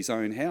door of his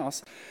own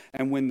house.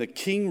 And when the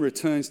king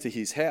returns to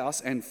his house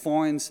and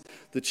finds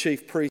the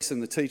chief priests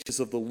and the teachers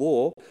of the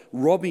law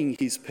robbing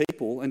his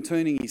people and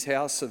turning his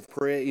house of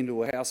prayer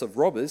into a house of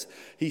robbers,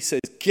 he says,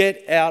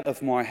 get out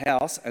of my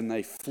house, and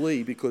they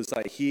flee because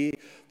they hear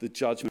the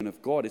judgment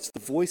of God. It's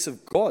the voice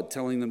of God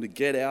telling them to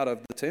get out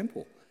of the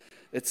temple.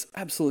 It's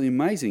absolutely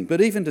amazing.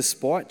 But even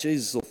despite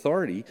Jesus'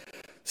 authority,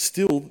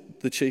 still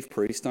the chief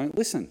priests don't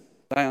listen.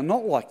 They are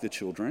not like the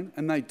children,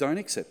 and they don't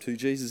accept who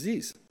Jesus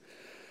is.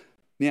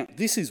 Now,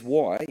 this is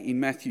why in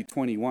Matthew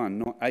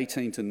 21,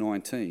 18 to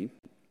 19,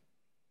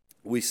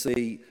 we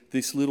see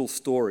this little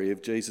story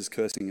of Jesus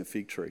cursing a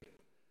fig tree.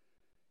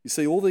 You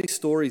see, all these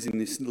stories in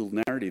this little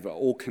narrative are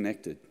all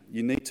connected.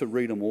 You need to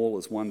read them all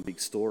as one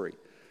big story.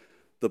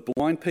 The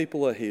blind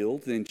people are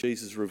healed, then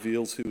Jesus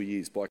reveals who he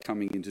is by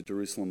coming into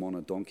Jerusalem on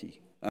a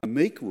donkey. A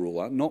meek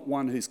ruler, not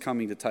one who's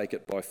coming to take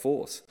it by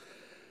force.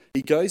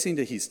 He goes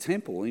into his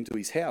temple, into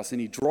his house, and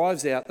he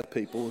drives out the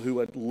people who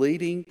are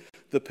leading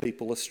the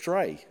people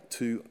astray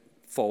to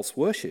false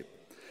worship.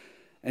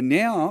 And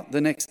now,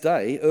 the next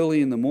day, early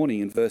in the morning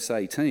in verse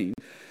 18,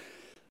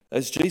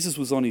 as Jesus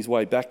was on his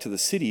way back to the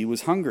city, he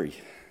was hungry.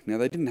 Now,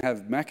 they didn't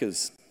have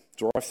Macca's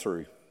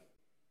drive-through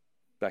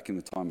back in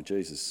the time of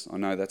Jesus. I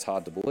know that's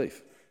hard to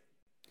believe.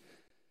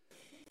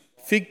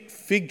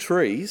 Fig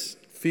trees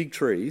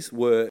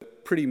were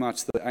pretty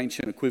much the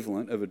ancient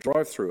equivalent of a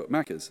drive-through at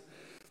Macca's.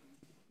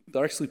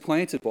 They're actually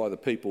planted by the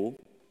people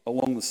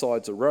along the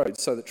sides of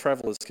roads so that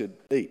travellers could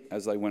eat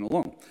as they went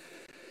along.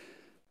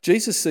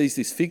 Jesus sees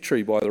this fig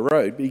tree by the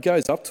road, but he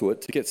goes up to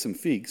it to get some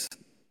figs,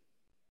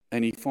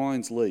 and he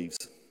finds leaves.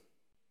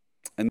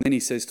 And then he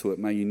says to it,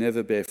 may you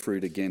never bear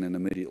fruit again, and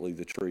immediately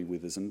the tree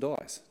withers and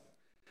dies.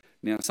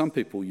 Now, some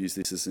people use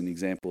this as an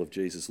example of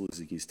Jesus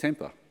losing his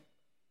temper,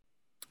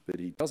 but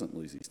he doesn't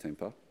lose his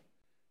temper.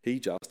 He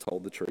just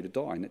told the tree to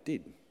die, and it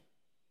did.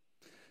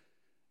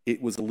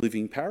 It was a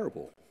living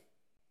parable.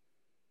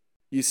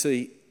 You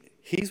see,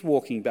 he's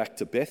walking back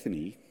to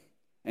Bethany,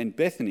 and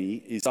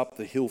Bethany is up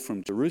the hill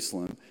from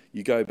Jerusalem.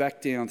 You go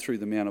back down through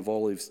the Mount of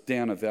Olives,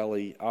 down a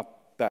valley,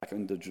 up back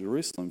into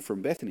Jerusalem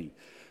from Bethany.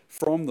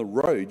 From the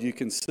road, you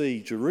can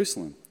see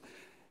Jerusalem.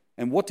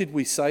 And what did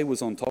we say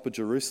was on top of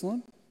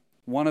Jerusalem?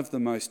 One of the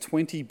most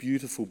 20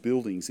 beautiful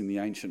buildings in the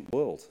ancient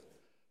world.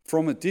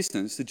 From a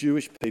distance, the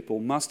Jewish people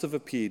must have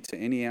appeared to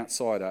any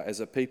outsider as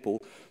a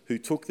people who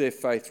took their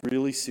faith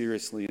really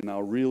seriously, and they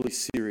were really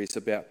serious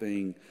about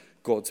being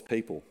God's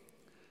people.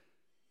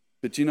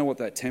 But do you know what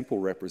that temple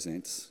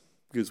represents?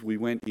 Because we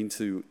went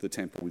into the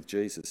temple with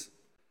Jesus.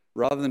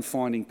 Rather than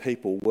finding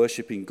people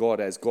worshipping God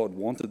as God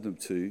wanted them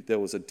to, there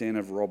was a den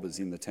of robbers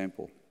in the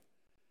temple.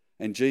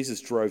 And Jesus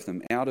drove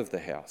them out of the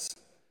house.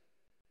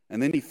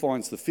 And then he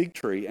finds the fig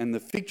tree, and the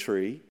fig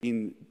tree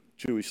in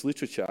Jewish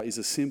literature is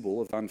a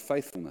symbol of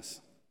unfaithfulness.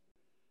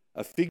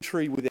 A fig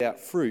tree without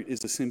fruit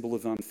is a symbol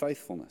of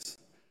unfaithfulness.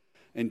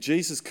 And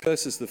Jesus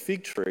curses the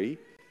fig tree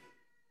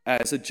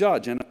as a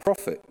judge and a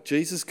prophet.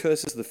 Jesus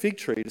curses the fig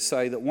tree to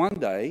say that one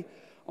day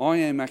I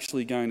am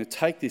actually going to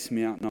take this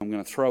mountain, I'm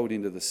going to throw it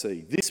into the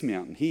sea. This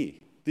mountain here,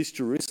 this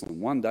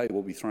Jerusalem, one day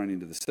will be thrown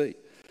into the sea.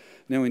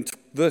 Now in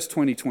verse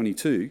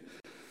 20-22,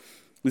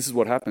 this is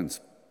what happens.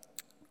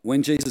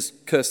 When Jesus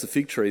cursed the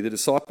fig tree, the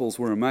disciples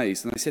were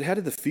amazed, and they said, "How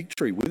did the fig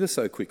tree wither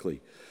so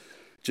quickly?"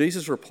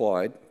 Jesus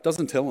replied,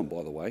 doesn't tell them,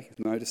 by the way,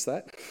 notice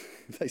that?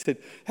 They said,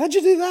 "How'd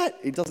you do that?"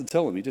 He doesn't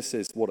tell them, he just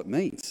says what it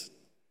means,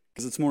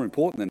 because it's more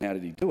important than how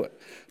did he do it.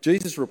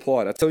 Jesus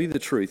replied, "I tell you the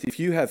truth, if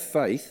you have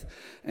faith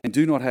and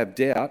do not have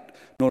doubt,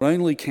 not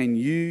only can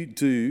you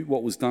do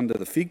what was done to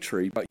the fig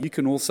tree, but you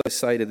can also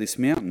say to this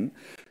mountain,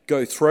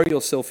 'Go throw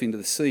yourself into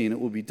the sea,' and it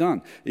will be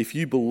done. If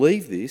you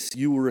believe this,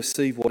 you will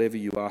receive whatever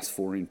you ask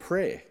for in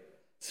prayer."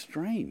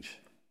 Strange.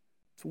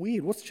 It's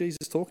weird. What's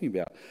Jesus talking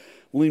about?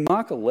 Well, in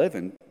Mark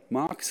 11,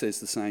 Mark says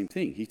the same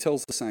thing. He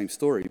tells the same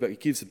story, but he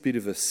gives a bit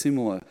of a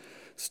similar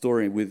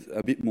story with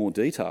a bit more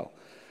detail.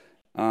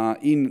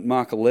 In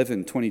Mark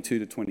 11,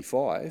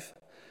 22-25,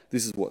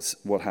 this is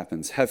what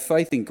happens. "Have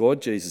faith in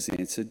God," Jesus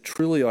answered.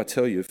 "Truly I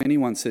tell you, if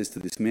anyone says to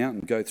this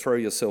mountain, 'Go throw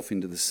yourself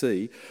into the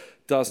sea,'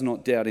 does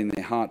not doubt in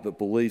their heart but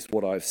believes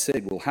what I've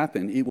said will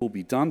happen, it will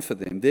be done for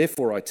them.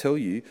 Therefore I tell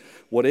you,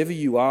 whatever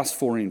you ask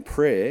for in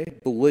prayer,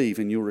 believe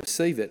and you'll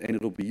receive it and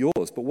it'll be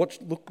yours." But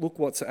look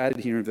what's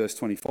added here in verse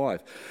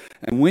 25.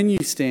 "And when you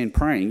stand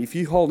praying, if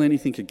you hold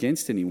anything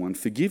against anyone,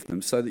 forgive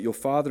them, so that your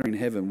Father in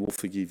heaven will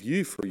forgive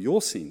you for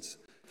your sins."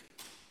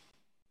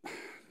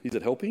 Is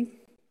it helping?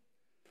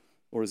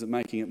 Or is it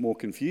making it more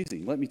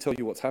confusing? Let me tell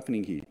you what's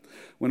happening here.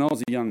 When I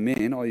was a young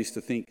man, I used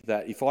to think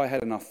that if I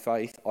had enough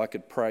faith, I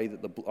could pray that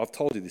I've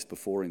told you this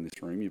before in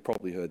this room, you've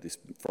probably heard this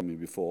from me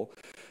before,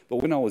 but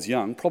when I was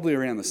young, probably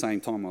around the same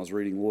time I was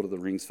reading Lord of the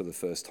Rings for the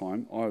first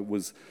time, I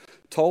was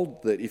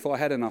told that if I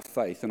had enough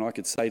faith, and I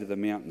could say to the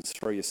mountains,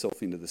 "Throw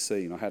yourself into the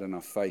sea," and I had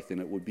enough faith,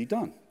 and it would be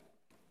done.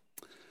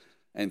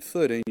 And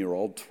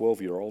 13-year-old,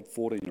 12-year-old,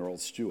 14-year-old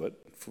Stuart,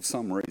 for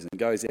some reason,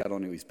 goes out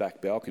onto his back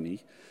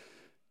balcony,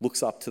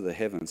 looks up to the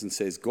heavens and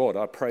says, "God,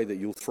 I pray that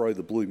you'll throw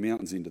the blue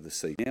mountains into the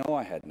sea." Now,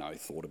 I had no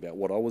thought about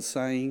what I was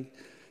saying.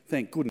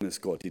 Thank goodness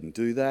God didn't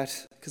do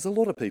that, because a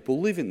lot of people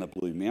live in the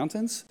blue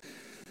mountains.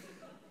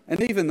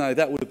 And even though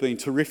that would have been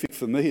terrific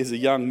for me as a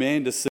young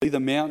man to see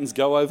the mountains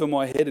go over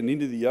my head and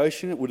into the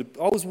ocean,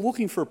 I was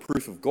looking for a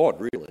proof of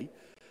God, really.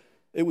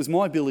 It was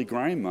my Billy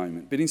Graham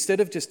moment. But instead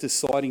of just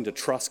deciding to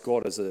trust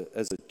God as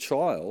a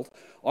child,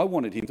 I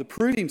wanted him to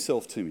prove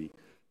himself to me.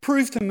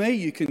 Prove to me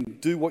you can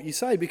do what you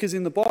say, because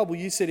in the Bible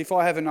you said if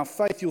I have enough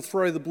faith, you'll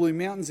throw the blue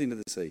mountains into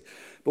the sea.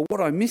 But what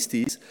I missed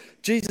is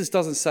Jesus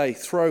doesn't say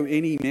throw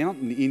any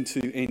mountain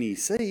into any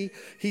sea.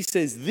 He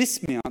says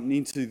this mountain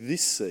into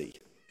this sea.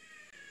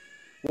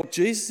 What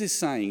Jesus is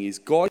saying is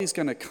God is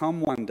going to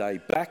come one day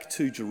back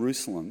to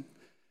Jerusalem,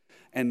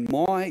 and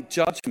my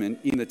judgment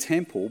in the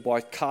temple by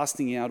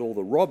casting out all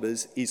the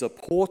robbers is a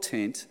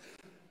portent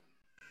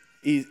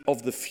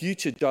of the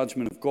future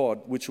judgment of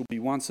God, which will be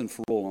once and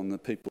for all on the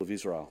people of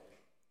Israel.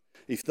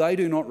 If they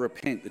do not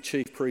repent, the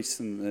chief priests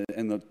and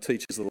the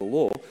teachers of the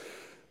law,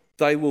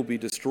 they will be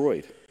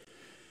destroyed.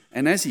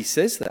 And as he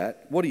says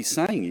that, what he's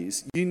saying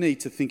is you need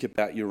to think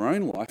about your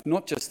own life,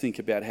 not just think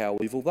about how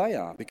evil they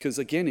are. Because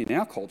again, in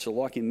our culture,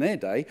 like in their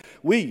day,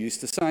 we're used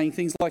to saying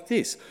things like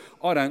this: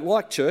 "I don't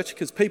like church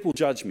because people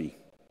judge me.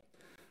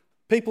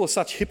 People are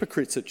such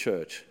hypocrites at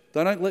church.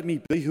 They don't let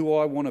me be who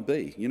I want to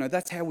be." You know,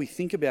 that's how we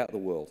think about the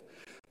world.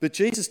 But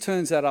Jesus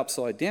turns that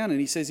upside down and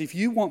he says, if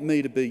you want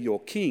me to be your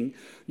king,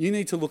 you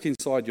need to look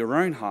inside your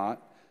own heart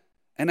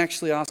and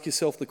actually ask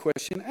yourself the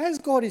question, as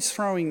God is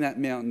throwing that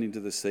mountain into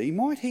the sea,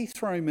 might he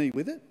throw me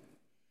with it?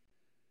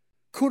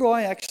 Could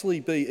I actually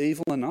be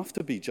evil enough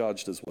to be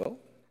judged as well?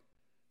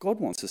 God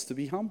wants us to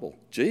be humble.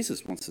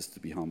 Jesus wants us to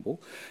be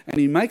humble. And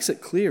he makes it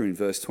clear in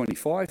verse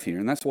 25 here,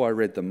 and that's why I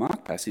read the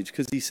Mark passage,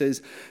 because he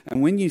says,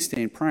 "And when you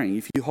stand praying,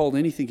 if you hold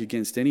anything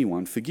against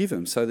anyone, forgive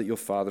them, so that your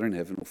Father in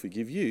heaven will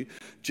forgive you."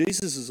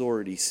 Jesus has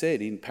already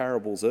said in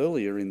parables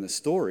earlier in the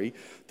story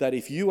that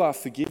if you are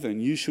forgiven,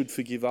 you should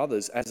forgive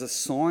others as a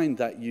sign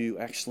that you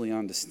actually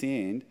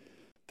understand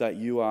that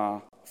you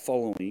are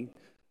following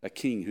a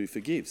king who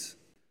forgives.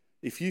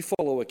 If you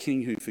follow a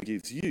king who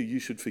forgives you, you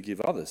should forgive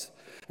others.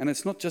 And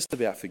it's not just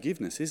about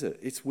forgiveness, is it?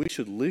 It's we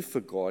should live for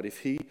God if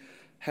he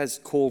has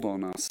called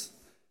on us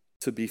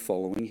to be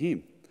following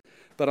him.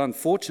 But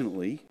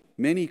unfortunately,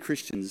 many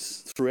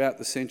Christians throughout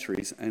the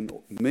centuries, and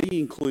me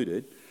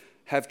included,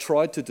 have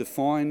tried to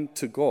define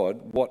to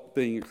God what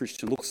being a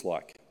Christian looks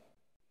like.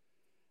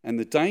 And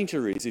the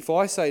danger is, if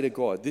I say to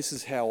God, this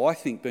is how I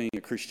think being a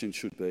Christian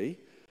should be,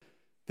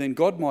 then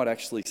God might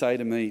actually say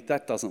to me,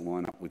 that doesn't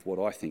line up with what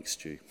I think,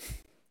 Stu.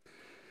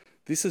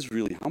 This is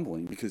really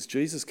humbling because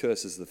Jesus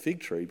curses the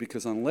fig tree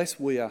because unless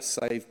we are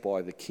saved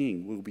by the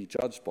King, we'll be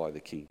judged by the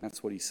King.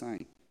 That's what he's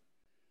saying.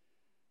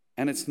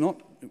 And it's not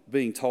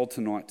being told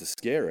tonight to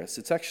scare us.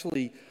 It's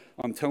actually,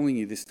 I'm telling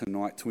you this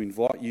tonight to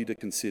invite you to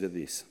consider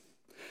this.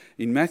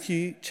 In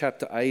Matthew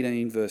chapter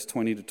 18, verse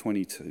 20 to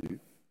 22,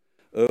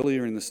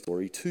 earlier in the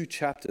story, 2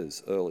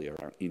 chapters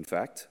earlier, in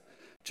fact,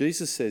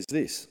 Jesus says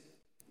this: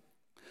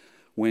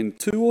 "When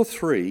 2 or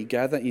 3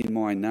 gather in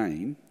my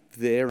name,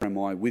 there am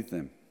I with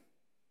them."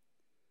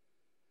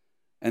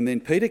 And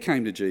then Peter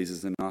came to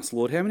Jesus and asked,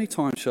 "Lord, how many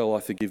times shall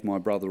I forgive my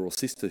brother or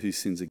sister who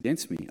sins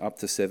against me? Up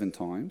to 7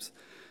 times?"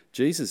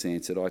 Jesus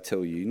answered, "I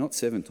tell you, not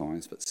 7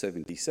 times, but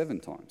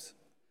 77 times."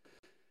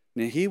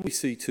 Now here we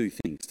see 2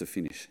 things to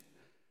finish.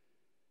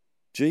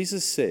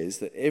 Jesus says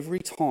that every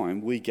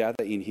time we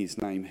gather in his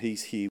name,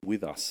 he's here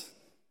with us.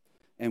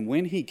 And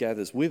when he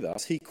gathers with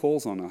us, he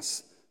calls on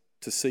us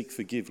to seek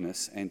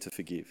forgiveness and to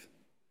forgive.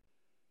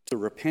 To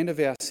repent of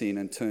our sin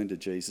and turn to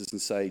Jesus and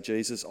say,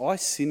 "Jesus, I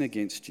sin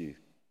against you.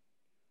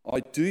 I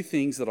do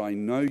things that I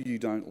know you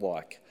don't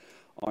like.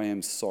 I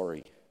am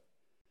sorry.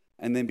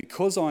 And then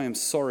because I am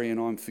sorry and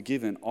I'm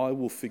forgiven, I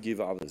will forgive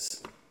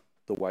others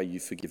the way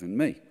you've forgiven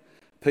me."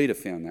 Peter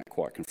found that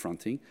quite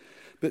confronting.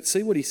 But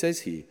see what he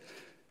says here.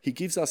 He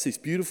gives us this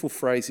beautiful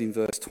phrase in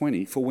verse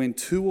 20, "For when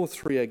 2 or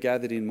 3 are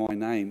gathered in my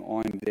name,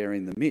 I'm there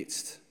in the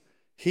midst."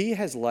 He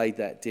has laid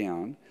that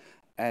down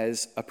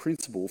as a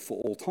principle for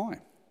all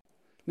time.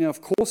 Now, of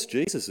course,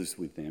 Jesus is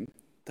with them.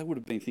 They would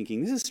have been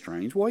thinking, this is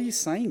strange. Why are you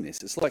saying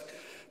this? It's like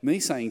me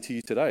saying to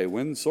you today,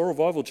 when Soul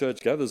Revival Church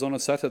gathers on a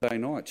Saturday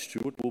night,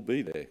 Stuart will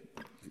be there.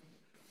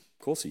 Of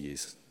course he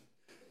is.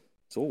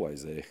 He's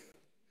always there.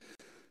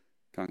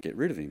 Can't get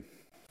rid of him.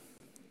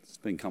 It's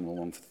been coming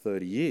along for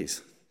 30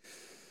 years.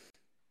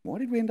 Why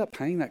did we end up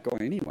paying that guy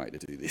anyway to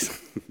do this?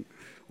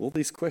 All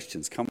these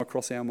questions come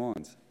across our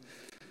minds.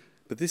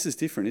 But this is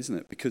different, isn't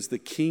it? Because the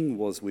King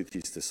was with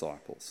his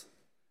disciples.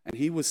 And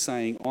he was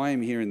saying, I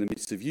am here in the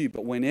midst of you,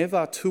 but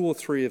whenever 2 or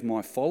 3 of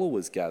my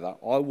followers gather,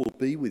 I will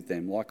be with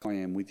them like I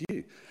am with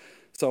you.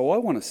 So I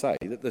want to say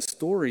that the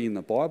story in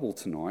the Bible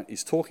tonight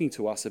is talking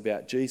to us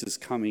about Jesus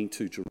coming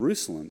to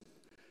Jerusalem,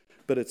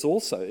 but it's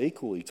also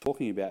equally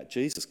talking about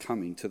Jesus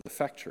coming to the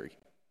factory.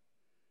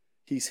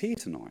 He's here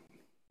tonight.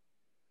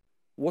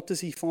 What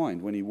does he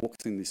find when he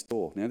walks in this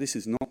door? Now, this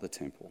is not the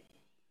temple,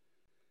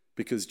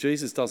 because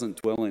Jesus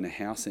doesn't dwell in a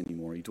house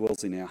anymore. He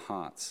dwells in our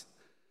hearts.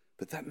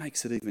 But that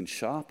makes it even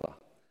sharper.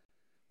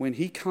 When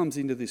he comes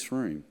into this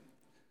room,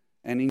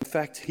 and in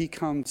fact he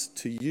comes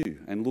to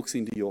you and looks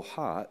into your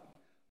heart,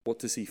 what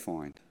does he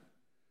find?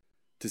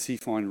 Does he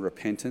find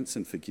repentance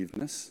and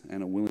forgiveness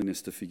and a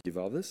willingness to forgive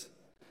others?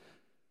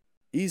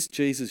 Is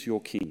Jesus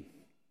your King?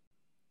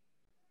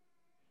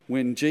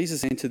 When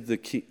Jesus entered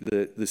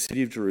the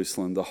city of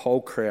Jerusalem, the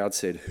whole crowd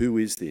said, "Who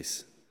is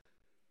this?"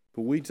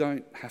 But we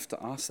don't have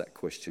to ask that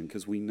question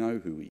because we know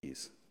who he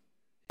is.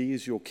 He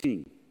is your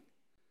King.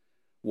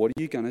 What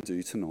are you going to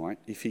do tonight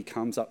if he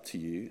comes up to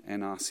you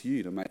and asks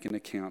you to make an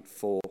account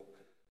for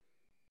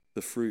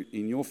the fruit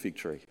in your fig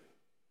tree?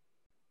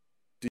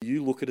 Do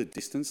you look at a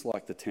distance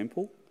like the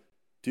temple?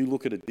 Do you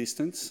look at a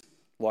distance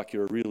like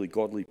you're a really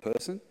godly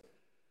person?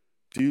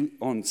 Do you,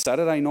 on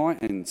Saturday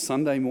night and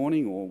Sunday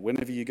morning or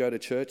whenever you go to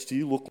church, do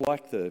you look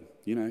like the,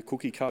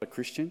 cookie cutter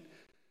Christian?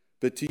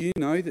 But do you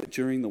know that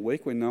during the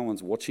week when no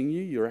one's watching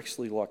you, you're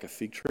actually like a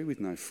fig tree with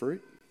no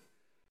fruit?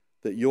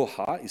 That your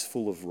heart is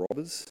full of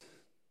robbers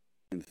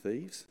and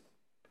thieves?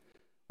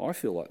 I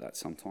feel like that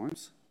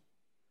sometimes.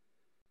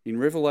 In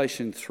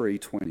Revelation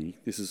 3:20,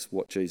 this is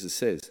what Jesus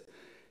says.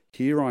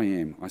 "Here I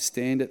am, I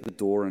stand at the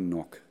door and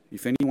knock.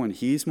 If anyone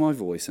hears my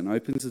voice and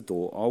opens the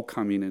door, I'll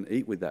come in and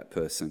eat with that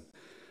person,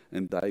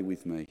 and they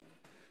with me."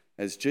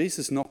 As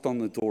Jesus knocked on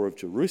the door of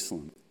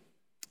Jerusalem,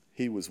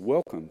 he was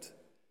welcomed.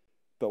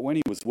 But when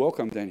he was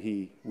welcomed and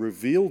he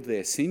revealed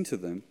their sin to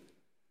them,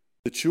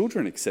 the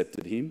children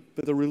accepted him,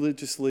 but the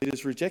religious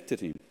leaders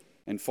rejected him.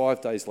 And 5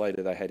 days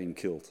later, they had him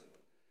killed.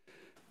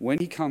 When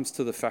he comes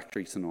to the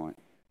factory tonight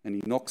and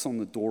he knocks on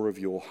the door of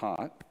your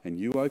heart and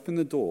you open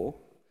the door,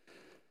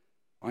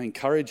 I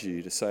encourage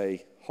you to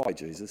say, "Hi,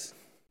 Jesus.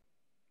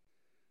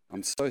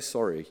 I'm so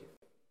sorry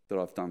that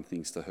I've done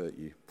things to hurt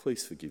you.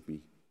 Please forgive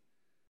me.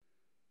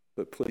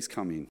 But please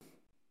come in.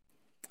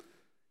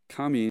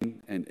 Come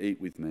in and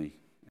eat with me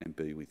and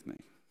be with me."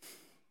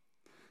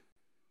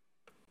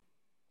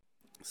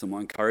 So my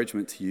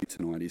encouragement to you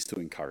tonight is to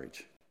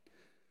encourage.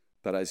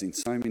 But as in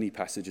so many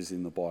passages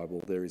in the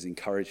Bible, there is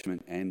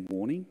encouragement and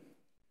warning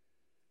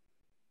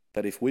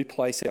that if we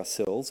place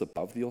ourselves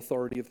above the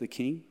authority of the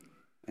King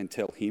and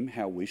tell him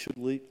how we should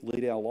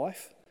lead our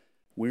life,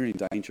 we're in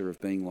danger of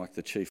being like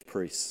the chief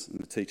priests and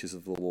the teachers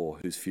of the law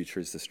whose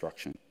future is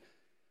destruction.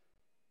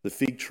 the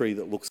fig tree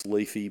that looks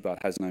leafy but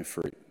has no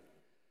fruit.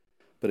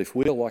 But if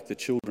we are like the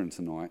children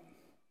tonight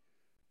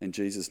and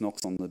Jesus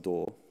knocks on the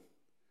door,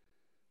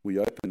 we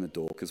open the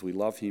door because we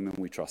love him and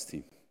we trust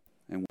him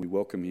and we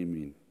welcome him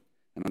in.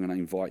 And I'm going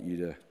to invite you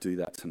to do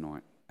that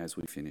tonight as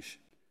we finish.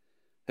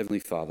 Heavenly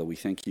Father, we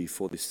thank you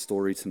for this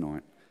story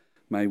tonight.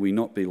 May we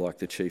not be like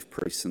the chief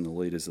priests and the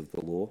leaders of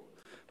the law.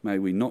 May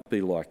we not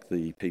be like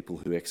the people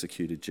who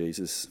executed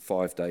Jesus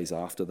 5 days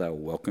after they were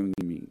welcoming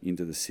him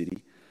into the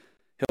city.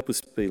 Help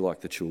us be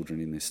like the children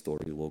in this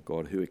story, Lord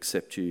God, who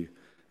accept you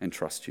and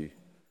trust you.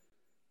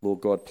 Lord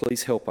God,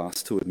 please help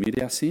us to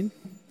admit our sin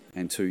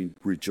and to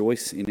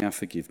rejoice in our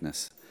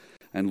forgiveness.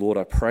 And Lord,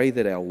 I pray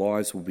that our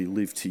lives will be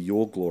lived to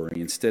your glory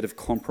instead of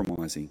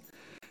compromising.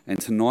 And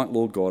tonight,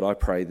 Lord God, I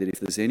pray that if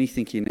there's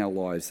anything in our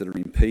lives that are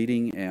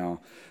impeding our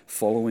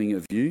following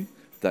of you,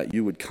 that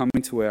you would come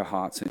into our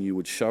hearts and you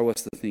would show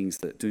us the things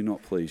that do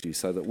not please you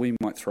so that we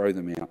might throw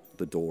them out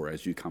the door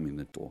as you come in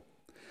the door.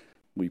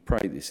 We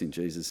pray this in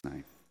Jesus'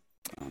 name.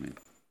 Amen.